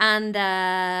 And,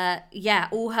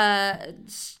 all her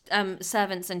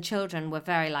servants and children were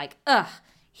very like, ugh,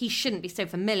 he shouldn't be so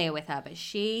familiar with her, but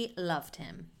she loved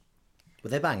him.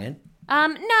 Were they banging? No,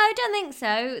 I don't think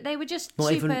so. They were just Not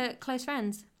super even... close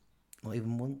friends. Not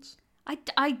even once?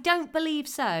 I don't believe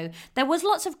so. There was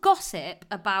lots of gossip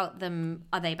about them,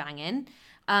 are they banging?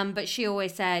 But she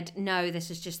always said, no,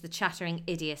 this is just the chattering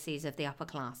idiocies of the upper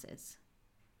classes.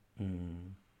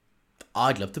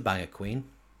 I'd love to bang a queen.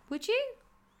 Would you?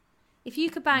 If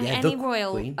you could bang any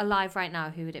royal queen alive right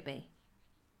now, who would it be?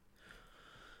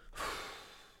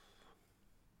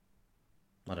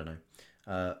 I don't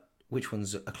know. Which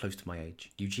ones are close to my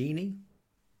age? Eugenie?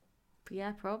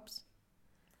 Yeah, probs.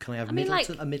 Can I have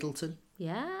Middleton? A Middleton?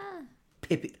 Yeah.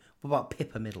 Pippi. What about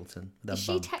Pippa Middleton? With her Is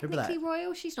she bum? Do you remember that? technically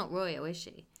royal? She's not royal, is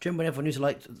she? Do you remember when everyone used to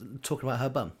like talking about her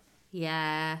bum?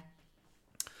 Yeah.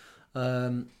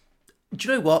 Do you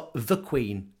know what? The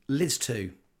Queen, Liz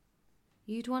too.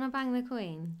 You'd want to bang the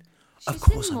Queen? She's Of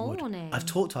course in I would. mourning. I've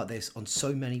talked about this on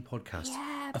so many podcasts.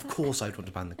 Yeah, of but- course I'd want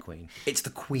to bang the Queen. It's the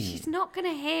Queen. She's not going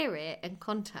to hear it and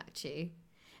contact you.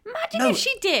 Imagine No. if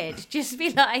she did. Just be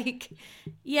like,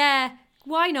 yeah,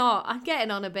 why not? I'm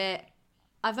getting on a bit.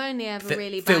 I've only ever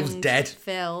really banged Phil's dead.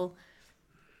 Phil.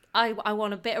 I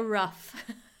want a bit of rough.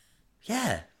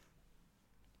 Yeah.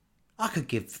 I could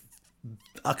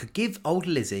give old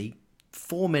Lizzie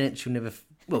 4 minutes. She'll never.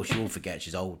 Well, she will forget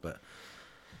she's old, but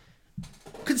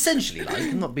consensually, like,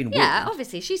 I'm not being Yeah, weird.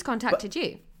 obviously, she's contacted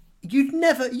you. You'd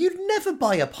never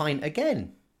buy a pint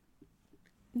again.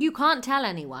 You can't tell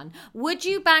anyone. Would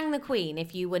you bang the Queen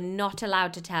if you were not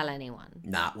allowed to tell anyone?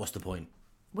 Nah, what's the point?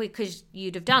 Because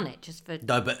you'd have done it just for...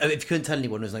 No, but if you couldn't tell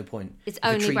anyone, there's no point. It's The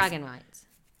only tree- bragging rights.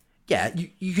 Yeah,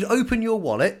 you could open your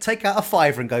wallet, take out a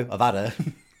 £5 and go, I've had her.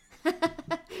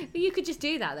 You could just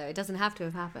do that, though. It doesn't have to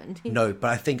have happened. No, but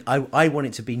I think I want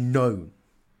it to be known.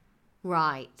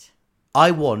 Right.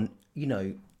 I want,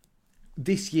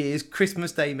 this year's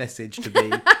Christmas Day message to be,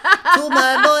 to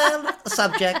my loyal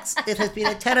subjects, it has been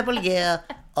a terrible year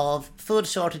of food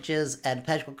shortages and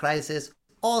petrol crisis.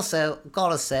 Also,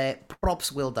 gotta say,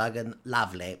 props Will Duggan,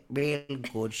 lovely, real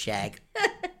good shag.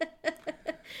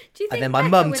 Do you think And then my Becca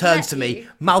mum would turns let to me, you?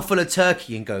 mouthful of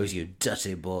turkey, and goes, you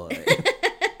dirty boy.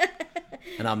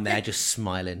 And I'm there just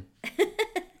smiling,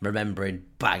 remembering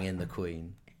banging the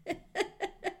Queen.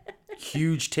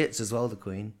 Huge tits as well, the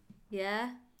Queen.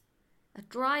 Yeah. A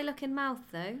dry-looking mouth,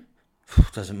 though.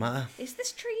 Doesn't matter. Is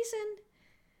this treason?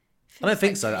 I don't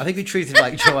think so. I think we treated her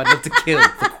like Joe. I'd love to kill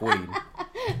the Queen.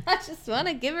 I just want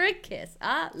to give her a kiss.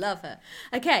 I love her.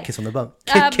 Okay. Kiss on the bum.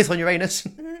 Um, Kiss on Uranus.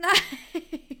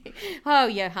 Oh,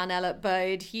 Johan Elliot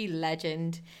Bode, you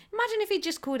legend. Imagine if he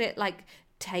just called it, like,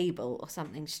 table or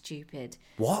something stupid.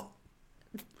 What?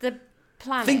 The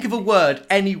planet. Think of a word,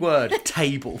 any word.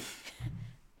 Table.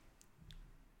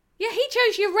 Yeah, he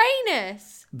chose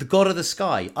Uranus. The god of the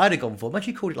sky. I'd have gone for.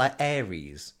 Imagine you called it like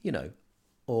Aries,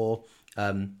 or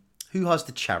who has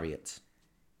the chariot?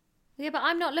 Yeah, but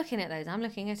I'm not looking at those. I'm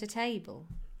looking at a table.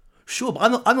 Sure,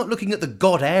 but I'm not looking at the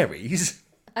god Aries.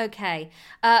 Okay.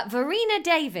 Verena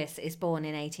Davis is born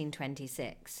in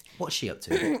 1826. What's she up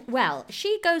to? Well,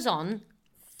 she goes on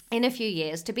in a few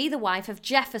years to be the wife of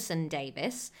Jefferson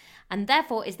Davis and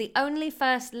therefore is the only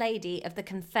First Lady of the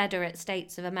Confederate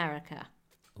States of America.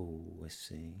 Oh, I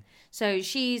see. So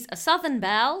she's a Southern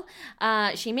belle.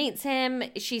 She meets him.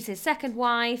 She's his second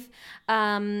wife.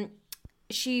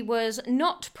 She was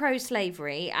not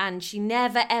pro-slavery and she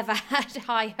never, ever had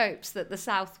high hopes that the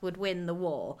South would win the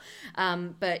war.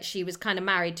 But she was kind of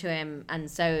married to him and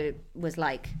so was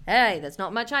like, hey, there's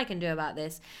not much I can do about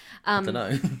this. I don't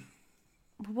know.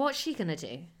 What's she going to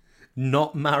do?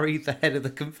 Not marry the head of the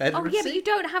Confederacy? Oh, yeah, but you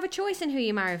don't have a choice in who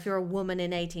you marry if you're a woman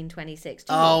in 1826,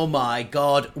 do you? Oh my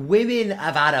God, women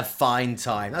have had a fine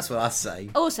time. That's what I say.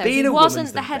 Also, Being he a wasn't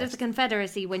woman's the head of best. the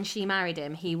Confederacy when she married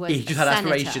him. He was He just a had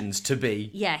senator. aspirations to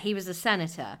be. Yeah, he was a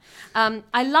senator.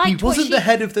 I liked He what wasn't she... the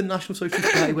head of the National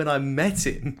Socialist Party when I met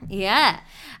him. Yeah.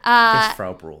 Yes,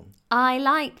 Frau Braun. I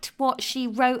liked what she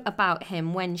wrote about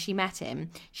him when she met him.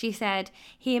 She said,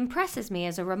 "He impresses me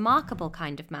as a remarkable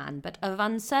kind of man, but of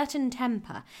uncertain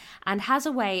temper, and has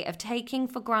a way of taking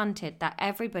for granted that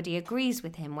everybody agrees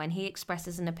with him when he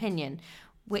expresses an opinion,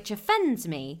 which offends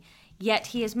me. Yet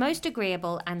he is most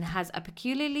agreeable and has a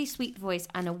peculiarly sweet voice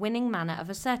and a winning manner of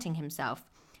asserting himself.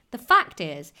 The fact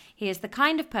is, he is the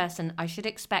kind of person I should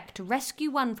expect to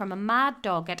rescue one from a mad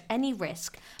dog at any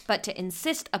risk, but to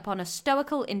insist upon a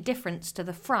stoical indifference to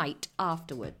the fright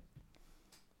afterward."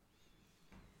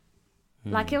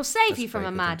 Like, he'll save that's you from very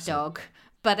a good mad insight. dog,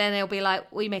 but then he'll be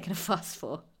like, what are you making a fuss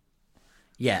for?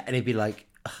 Yeah, and he'd be like,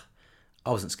 "Ugh,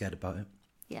 I wasn't scared about it.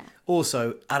 Yeah.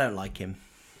 Also, I don't like him.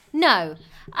 No,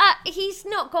 he's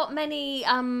not got many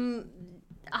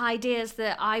ideas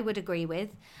that I would agree with.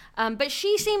 But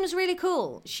she seems really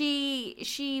cool.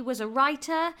 She was a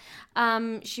writer.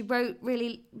 She wrote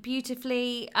really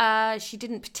beautifully. She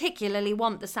didn't particularly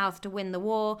want the South to win the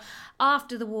war.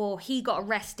 After the war, he got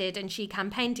arrested and she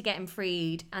campaigned to get him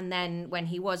freed. And then when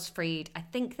he was freed, I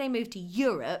think they moved to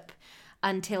Europe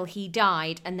until he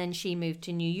died. And then she moved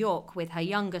to New York with her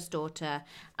youngest daughter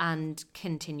and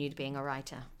continued being a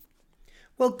writer.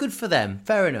 Well, good for them.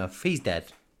 Fair enough. He's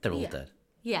dead. They're all dead.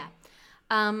 Yeah.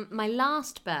 My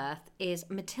last birth is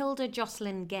Matilda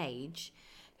Jocelyn Gage,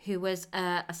 who was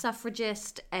a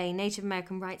suffragist, a Native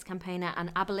American rights campaigner,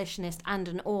 an abolitionist, and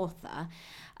an author.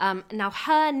 Now,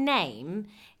 her name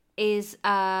is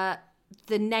the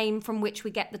name from which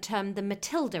we get the term the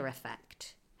Matilda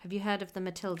effect. Have you heard of the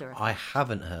Matilda effect? I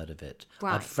haven't heard of it.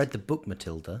 Right. I've read the book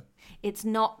Matilda. It's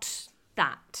not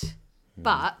that.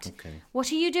 But okay.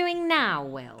 What are you doing now,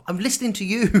 Will? I'm listening to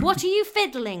you. What are you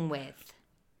fiddling with?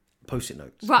 Post-it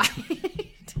notes. Right.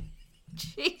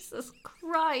 Jesus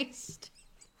Christ.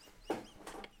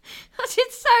 I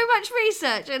did so much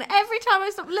research, and every time I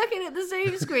stop looking at the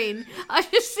Zoom screen, I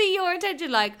just see your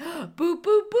attention like boop, boop,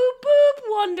 boop, boop,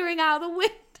 wandering out the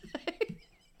window.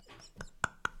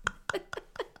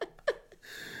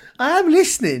 I am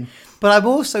listening, but I'm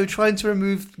also trying to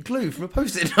remove glue from a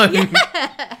post-it note.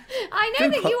 I know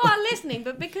that you are listening,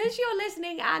 but because you're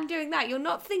listening and doing that, you're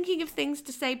not thinking of things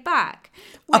to say back.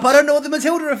 But I don't know what the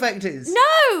Matilda effect is.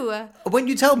 No! When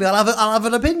you tell me, I'll have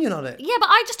an opinion on it. Yeah, but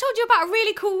I just told you about a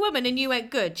really cool woman and you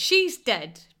went, good, she's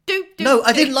dead. Doop, doop, No,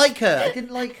 I doop. didn't like her. I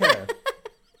didn't like her.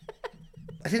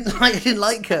 I didn't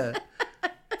like her.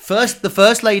 The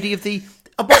first lady of the...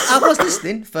 I was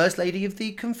listening. First lady of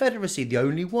the Confederacy, the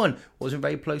only one, wasn't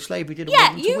very pro-slavery, didn't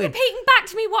want them to You win. repeating back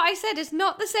to me what I said is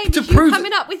not the same To as you prove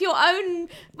coming up with your own...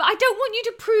 But I don't want you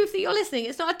to prove that you're listening.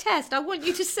 It's not a test. I want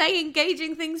you to say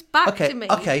engaging things back to me.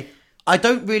 Okay. I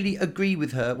don't really agree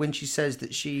with her when she says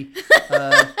that she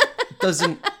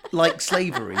doesn't like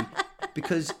slavery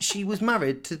because she was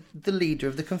married to the leader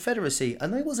of the Confederacy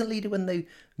and they wasn't leader when they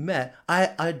met.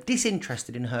 I'm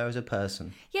disinterested in her as a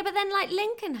person. Yeah, but then, like,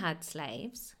 Lincoln had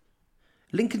slaves.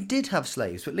 Lincoln did have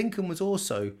slaves, but Lincoln was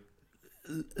also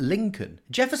Lincoln.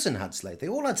 Jefferson had slaves. They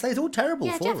all had slaves. All terrible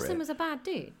Yeah, for Jefferson it. was a bad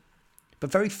dude.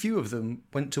 But very few of them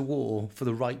went to war for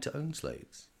the right to own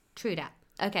slaves. True that.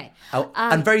 Okay.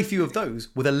 And very few of those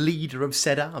were the leader of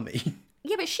said army.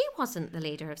 Yeah, but she wasn't the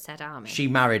leader of said army. She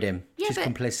married him. Yeah, She's but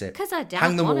complicit. Because her dad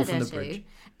Hang them all wanted from her the to. bridge.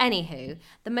 Anywho,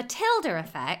 the Matilda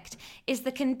effect is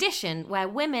the condition where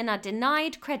women are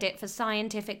denied credit for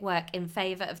scientific work in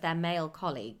favour of their male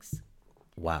colleagues.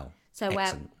 Wow. So Excellent.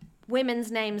 where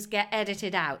women's names get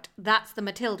edited out, that's the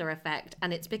Matilda effect,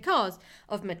 and it's because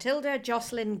of Matilda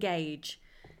Jocelyn Gage.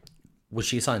 Was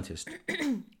she a scientist?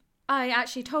 I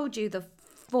actually told you the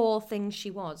 4 things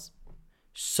she was.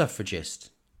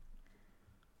 Suffragist.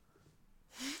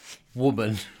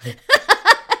 Woman.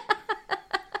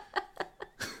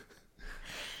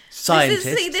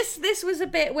 Scientist. This was a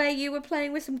bit where you were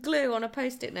playing with some glue on a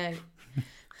post-it note.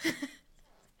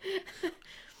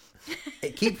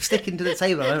 It keeps sticking to the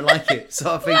table. I don't like it.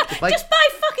 So I think if I... Just buy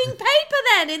fucking paper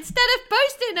then instead of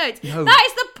post-it notes. No. That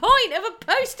is the point of a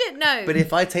post-it note. But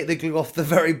if I take the glue off the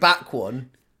very back one,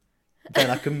 then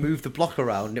I can move the block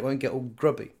around and it won't get all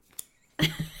grubby.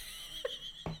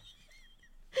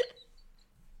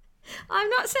 I'm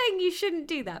not saying you shouldn't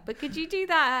do that, but could you do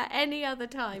that at any other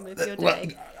time of your day? Well,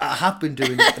 I have been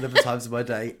doing it at other times of my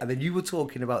day, and then you were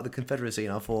talking about the Confederacy,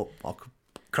 and I thought, I'll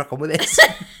crack on with this.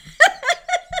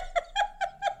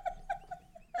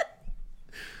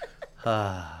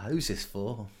 Who's this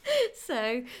for?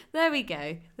 So, there we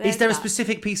go. Is there a There's that.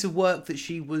 specific piece of work that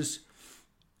she was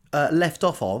left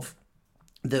off of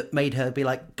that made her be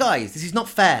like, guys, this is not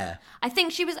fair? I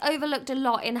think she was overlooked a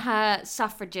lot in her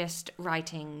suffragist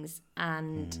writings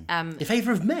and... In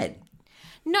favour of men?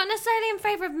 Not necessarily in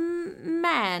favour of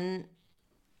men,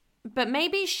 but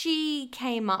maybe she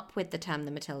came up with the term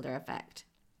the Matilda effect.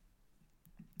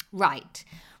 Right.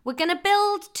 We're going to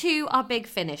build to our big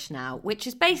finish now, which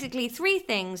is basically 3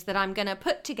 things that I'm going to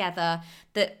put together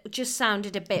that just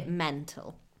sounded a bit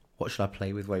mental. What should I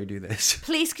play with while you do this?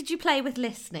 Please, could you play with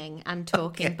listening and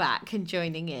talking back and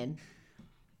joining in?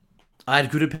 I had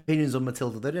good opinions on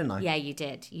Matilda, though, didn't I? Yeah, you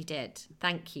did. You did.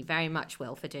 Thank you very much,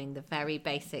 Will, for doing the very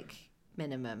basic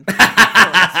minimum.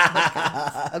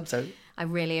 I'm sorry. I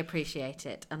really appreciate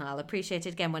it, and I'll appreciate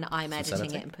it again when I'm editing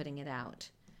sellotape? it and putting it out.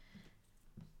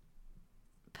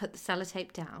 Put the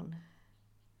sellotape down.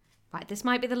 Right, this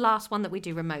might be the last one that we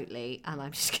do remotely, and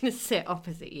I'm just going to sit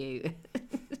opposite you.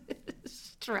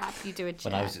 Strap you to a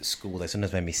chair. When I was at school, they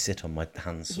sometimes made me sit on my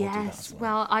hands. So I'll do that Yes, as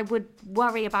well, I would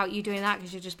worry about you doing that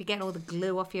because you'll just be getting all the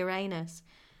glue off your anus.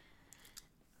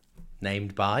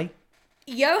 Named by?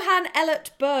 Johann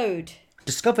Elliot Bode.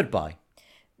 Discovered by?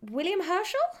 William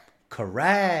Herschel?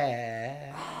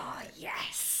 Correct.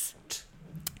 Yes.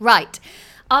 Right.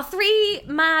 Our 3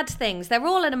 mad things. They're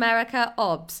all in America.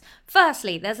 Obs.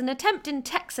 Firstly, there's an attempt in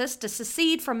Texas to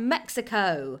secede from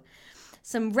Mexico.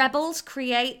 Some rebels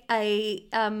create a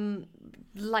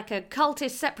like a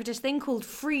cultist separatist thing called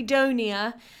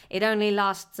Freedonia. It only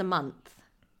lasts a month.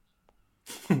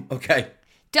 Okay.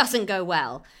 Doesn't go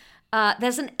well.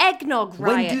 There's an eggnog When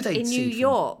do riot they in New secede from-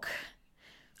 York.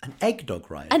 An eggnog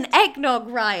riot. An eggnog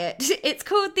riot. It's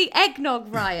called the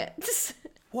eggnog riot.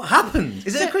 What happened?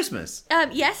 Is it at Christmas?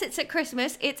 Yes, it's at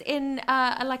Christmas. It's in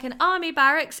like an army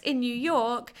barracks in New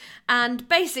York, and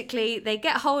basically they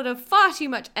get hold of far too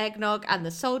much eggnog, and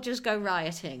the soldiers go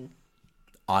rioting.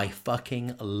 I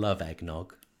fucking love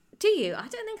eggnog. Do you? I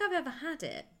don't think I've ever had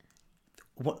it.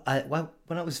 Well,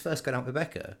 when I was first going out with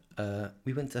Becca,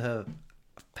 we went to her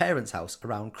parents' house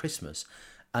around Christmas,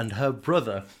 and her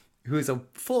brother, who is a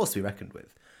force to be reckoned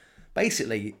with,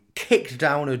 basically kicked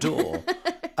down a door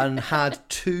and had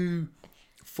 2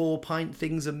 4-pint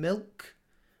things of milk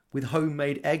with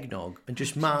homemade eggnog and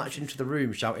just marched into the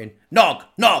room shouting, "Nog,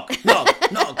 nog,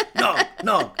 nog, nog, nog,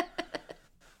 nog."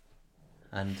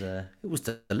 And it was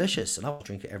delicious, and I would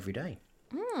drink it every day.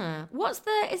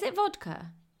 Is it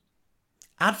vodka?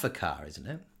 Advocar, isn't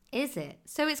it? Is it?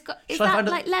 So is Shall I that find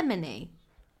like lemony?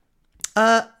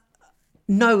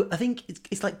 No, I think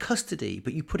it's like custardy,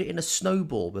 but you put it in a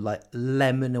snowball with like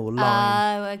lemon or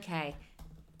lime. Oh, okay.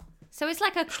 So it's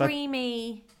like a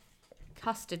creamy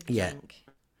custard drink.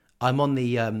 I'm on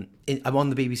the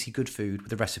BBC Good Food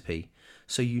with a recipe.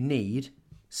 So you need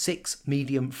 6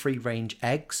 medium free-range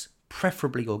eggs,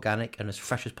 preferably organic and as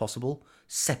fresh as possible,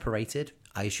 separated.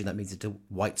 I assume that means it's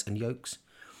whites and yolks.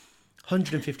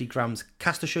 150 grams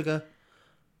caster sugar,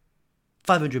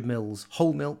 500 mils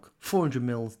whole milk, 400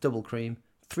 mils double cream,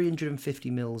 350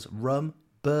 mils rum,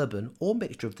 bourbon, or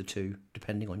mixture of the two,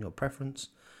 depending on your preference,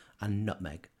 and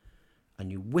nutmeg.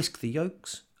 And you whisk the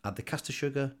yolks, add the caster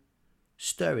sugar,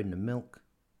 stir in the milk,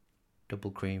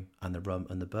 double cream, and the rum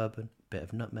and the bourbon, bit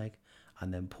of nutmeg,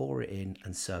 and then pour it in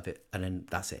and serve it, and then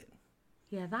that's it.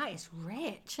 Yeah, that is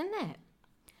rich, isn't it?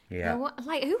 Yeah. Now,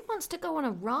 who wants to go on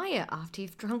a riot after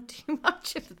you've drunk too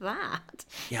much of that?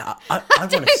 Yeah, I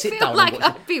want to sit down like and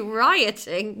watch I'd be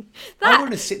rioting. I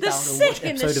want to sit down and watch an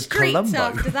in the episode of streets Columbo.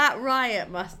 after that riot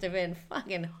must have been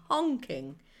fucking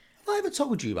honking. Have I ever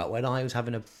told you about when I was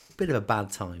having a bit of a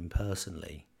bad time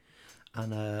personally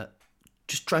and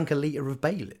just drank a litre of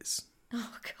Baileys?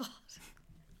 Oh, God.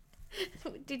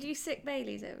 Did you sick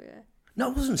Baileys everywhere? No,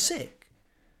 I wasn't sick.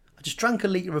 I just drank a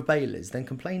litre of Baileys, then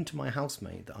complained to my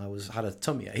housemate that I had a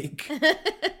tummy ache.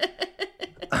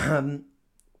 And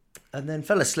then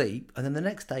fell asleep, and then the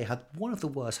next day had one of the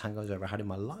worst hangovers I've ever had in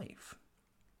my life.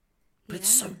 But it's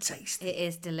so tasty. It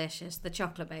is delicious. The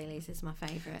chocolate Baileys is my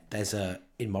favourite. There's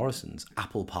in Morrison's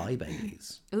apple pie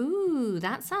Baileys. Ooh,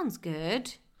 that sounds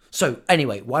good. So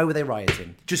anyway, why were they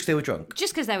rioting? Just because they were drunk?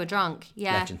 Just because they were drunk,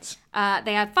 yeah. Legends.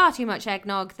 They had far too much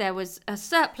eggnog. There was a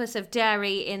surplus of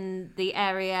dairy in the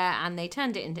area, and they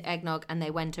turned it into eggnog, and they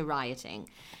went to rioting.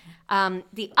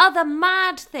 The other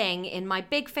mad thing in my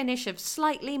big finish of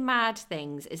slightly mad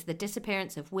things is the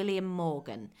disappearance of William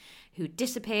Morgan, who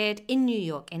disappeared in New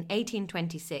York in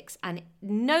 1826, and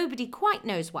nobody quite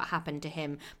knows what happened to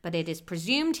him, but it is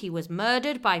presumed he was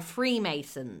murdered by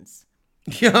Freemasons.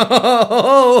 Didn't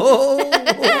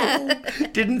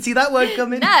see that word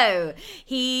coming. No,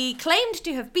 he claimed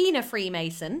to have been a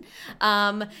Freemason.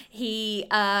 He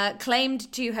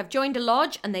claimed to have joined a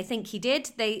lodge, and they think he did.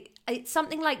 It's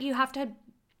something like you have to.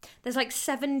 There's like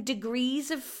 7 degrees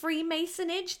of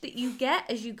Freemasonage that you get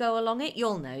as you go along it.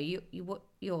 You'll know. You're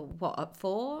what, up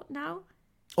 4 now?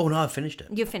 Oh no, I've finished it.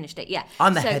 You finished it, yeah.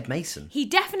 I'm the head mason. He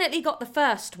definitely got the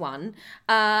first one,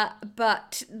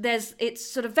 but it's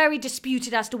sort of very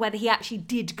disputed as to whether he actually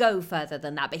did go further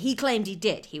than that. But he claimed he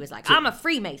did. He was like, I'm a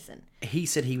Freemason. He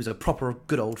said he was a proper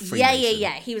good old Freemason.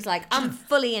 Yeah. He was like, I'm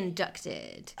fully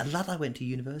inducted. A lad I went to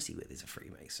university with is a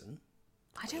Freemason.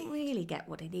 I don't really get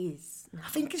what it is. I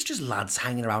think it's just lads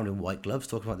hanging around in white gloves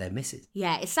talking about their missus.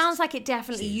 Yeah, it sounds like it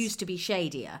definitely used to be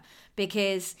shadier,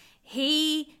 because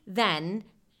he then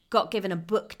got given a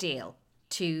book deal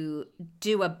to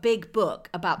do a big book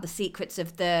about the secrets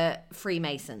of the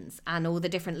Freemasons and all the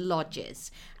different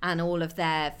lodges and all of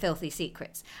their filthy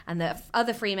secrets. And the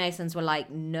other Freemasons were like,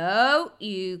 no,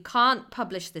 you can't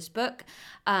publish this book,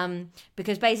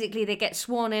 because basically they get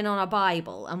sworn in on a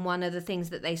Bible, and one of the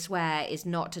things that they swear is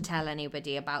not to tell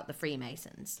anybody about the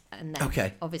Freemasons. And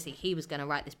then obviously he was going to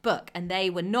write this book, and they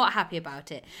were not happy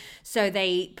about it. So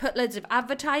they put loads of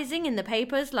advertising in the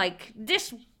papers like,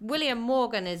 this William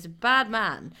Morgan is a bad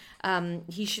man.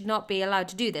 He should not be allowed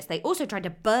to do this. They also tried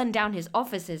to burn down his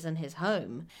offices and his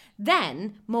home.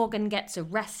 Then Morgan gets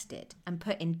arrested and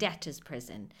put in debtor's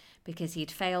prison because he'd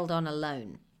failed on a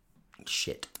loan.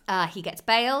 Shit. He gets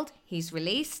bailed. He's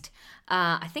released,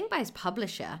 I think by his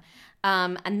publisher.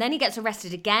 And then he gets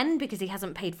arrested again because he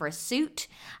hasn't paid for a suit.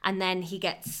 And then he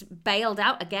gets bailed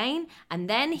out again. And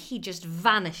then he just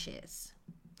vanishes.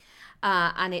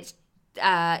 And it's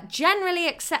generally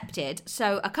accepted.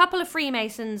 So a couple of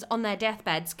Freemasons on their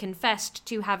deathbeds confessed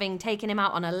to having taken him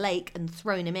out on a lake and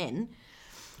thrown him in.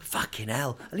 Fucking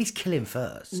hell. At least kill him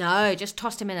first. No, just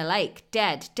tossed him in a lake.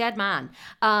 Dead man.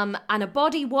 And a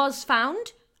body was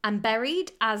found and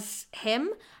buried as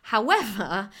him.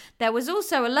 However, there was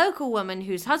also a local woman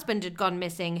whose husband had gone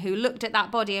missing who looked at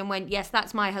that body and went, yes,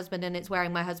 that's my husband and it's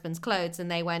wearing my husband's clothes. And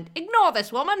they went, ignore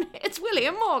this woman. It's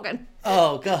William Morgan.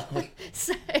 Oh, God.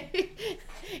 So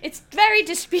it's very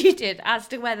disputed as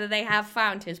to whether they have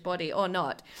found his body or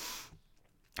not.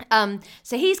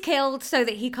 So he's killed so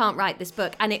that he can't write this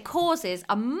book, and it causes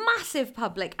a massive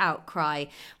public outcry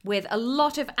with a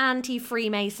lot of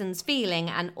anti-Freemasons feeling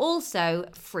and also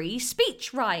free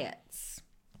speech riots.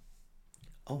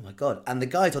 Oh, my God. And the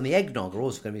guys on the eggnog are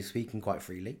also going to be speaking quite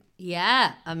freely.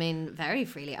 Yeah, I mean, very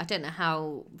freely. I don't know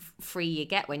how free you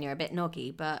get when you're a bit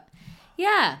noggy, but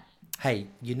yeah. Hey,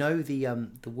 you know the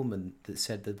woman that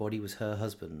said the body was her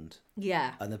husband?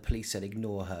 Yeah. And the police said,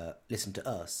 ignore her, listen to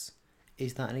us.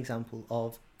 Is that an example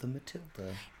of the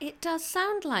Matilda? It does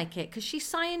sound like it, because she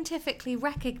scientifically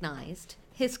recognised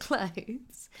his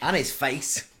clothes. And his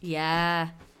face. Yeah.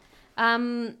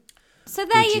 So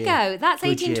there you go. That's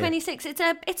Good 1826.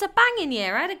 It's a banging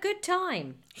year. I had a good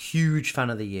time. Huge fan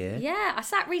of the year. Yeah, I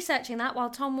sat researching that while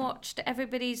Tom watched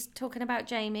Everybody's Talking About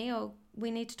Jamie, or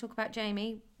We Need to Talk About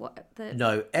Jamie.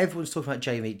 No, everyone's talking about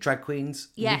Jamie. Drag queens.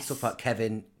 Yes. We need to talk about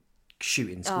Kevin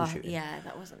shooting, school shooting. Yeah,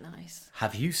 that wasn't nice.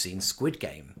 Have you seen Squid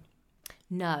Game?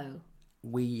 No.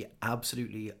 We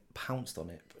absolutely pounced on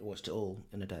it. Watched it all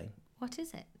in a day. What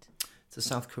is it? It's a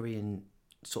South Korean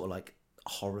sort of like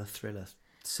horror thriller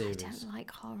series. I don't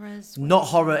like horrors. Not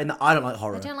horror, I don't like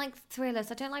horror. I don't like thrillers.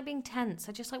 I don't like being tense.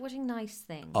 I just like watching nice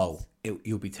things. Oh,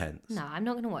 you'll be tense. No, I'm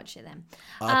not going to watch it then.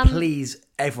 Please,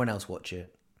 everyone else watch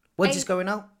it. When's this going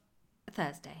out?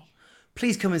 Thursday.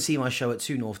 Please come and see my show at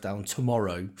 2 North Down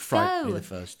tomorrow, Friday the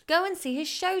 1st. Go and see his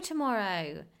show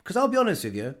tomorrow. Because I'll be honest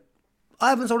with you, I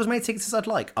haven't sold as many tickets as I'd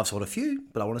like. I've sold a few,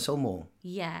 but I want to sell more.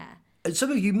 Yeah. And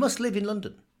some of you must live in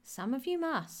London. Some of you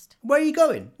must. Where are you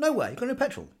going? Nowhere. You've got no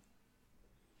petrol.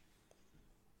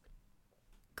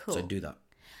 Cool. So do that.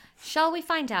 Shall we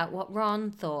find out what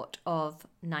Ron thought of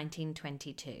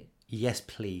 1922? Yes,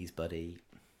 please, buddy.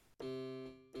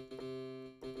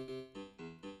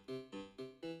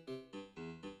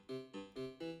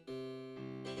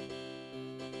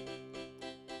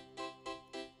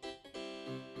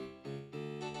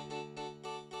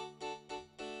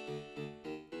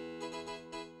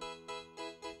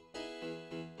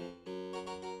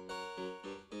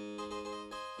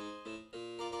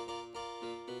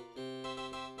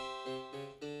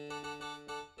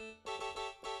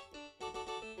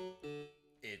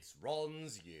 It's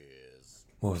Ron's years.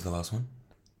 What was the last one?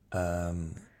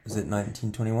 Was it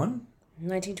 1921?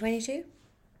 1922?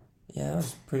 Yeah, that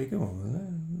was a pretty good one, wasn't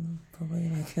it? Probably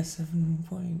like a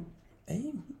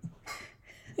 7.8?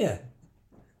 Yeah.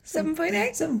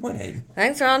 7.8? 7.8.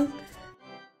 Thanks, Ron.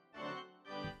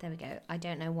 There we go. I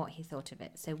don't know what he thought of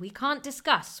it, so we can't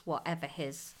discuss whatever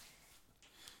his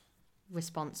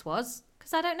response was,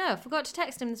 because I don't know. I forgot to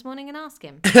text him this morning and ask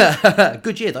him.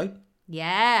 Good year, though.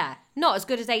 Yeah. Not as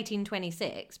good as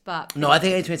 1826, but... No, I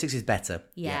think 1826 is better.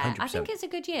 Yeah, 100%. I think it's a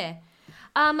good year.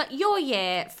 Your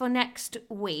year for next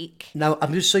week. Now,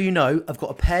 I'm just so you know, I've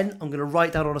got a pen. I'm going to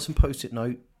write down on some post-it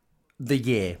note the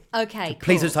year. Okay, so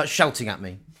please cool. don't start shouting at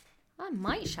me. I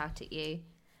might shout at you.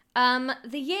 The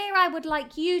year I would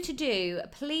like you to do,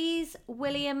 please,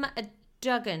 William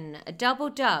Duggan, Double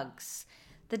Dougs.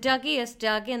 The duggiest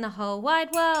Doug in the whole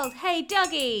wide world. Hey,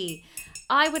 Dougie!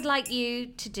 I would like you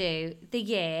to do the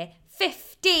year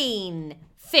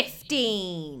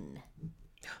 1515.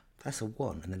 That's a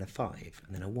 1 and then a 5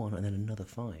 and then a 1 and then another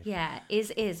 5. Yeah,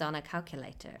 is on a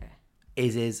calculator.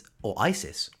 Is or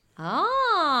ISIS.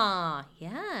 Ah,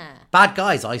 yeah. Bad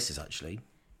guys, ISIS, actually.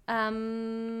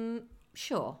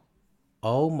 Sure.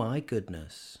 Oh my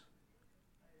goodness.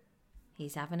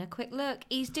 He's having a quick look.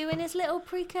 He's doing his little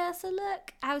precursor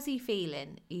look. How's he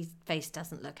feeling? His face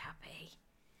doesn't look happy.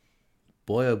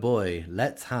 Boy, oh boy,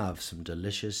 let's have some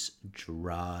delicious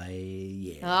dry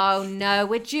year. Oh no,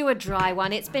 we're due a dry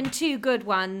one. It's been 2 good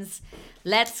ones.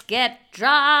 Let's get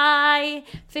dry.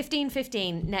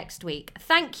 1515 next week.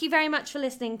 Thank you very much for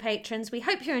listening, patrons. We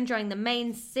hope you're enjoying the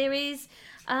main series.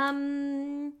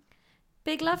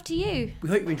 Big love to you. We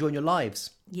hope you're enjoying your lives.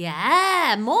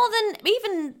 Yeah,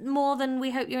 even more than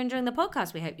we hope you're enjoying the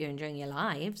podcast. We hope you're enjoying your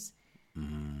lives.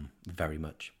 Very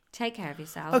much. Take care of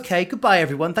yourselves. Okay, goodbye,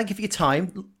 everyone. Thank you for your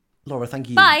time. Laura, thank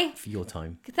you Bye. for your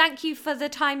time. Thank you for the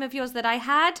time of yours that I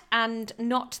had, and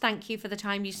not thank you for the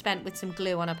time you spent with some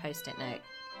glue on a post-it note.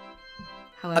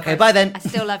 However, Okay, bye then. I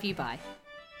still love you. Bye.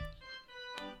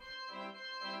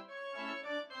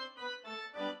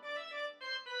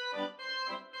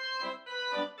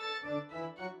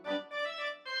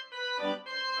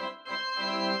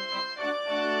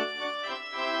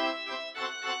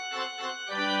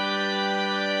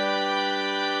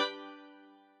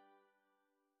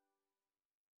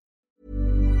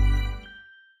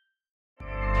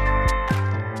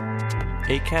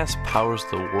 Acast powers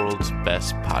the world's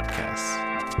best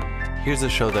podcasts. Here's a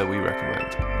show that we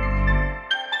recommend.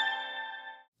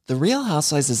 The Real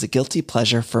Housewives is a guilty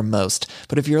pleasure for most,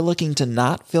 but if you're looking to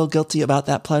not feel guilty about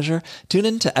that pleasure, tune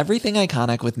in to Everything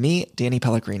Iconic with me, Danny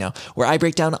Pellegrino, where I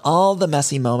break down all the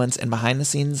messy moments and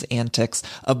behind-the-scenes antics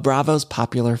of Bravo's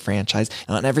popular franchise.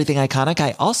 And on Everything Iconic,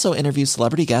 I also interview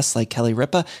celebrity guests like Kelly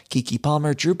Ripa, Keke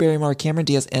Palmer, Drew Barrymore, Cameron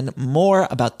Diaz, and more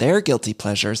about their guilty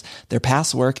pleasures, their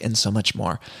past work, and so much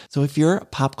more. So if you're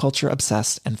pop culture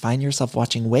obsessed and find yourself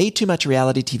watching way too much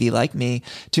reality TV like me,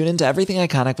 tune in to Everything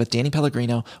Iconic with Danny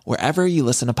Pellegrino, wherever you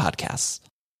listen to podcasts.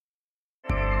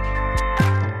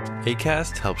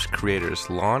 Acast helps creators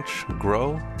launch,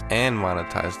 grow, and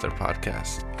monetize their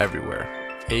podcasts everywhere.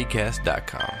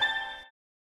 Acast.com.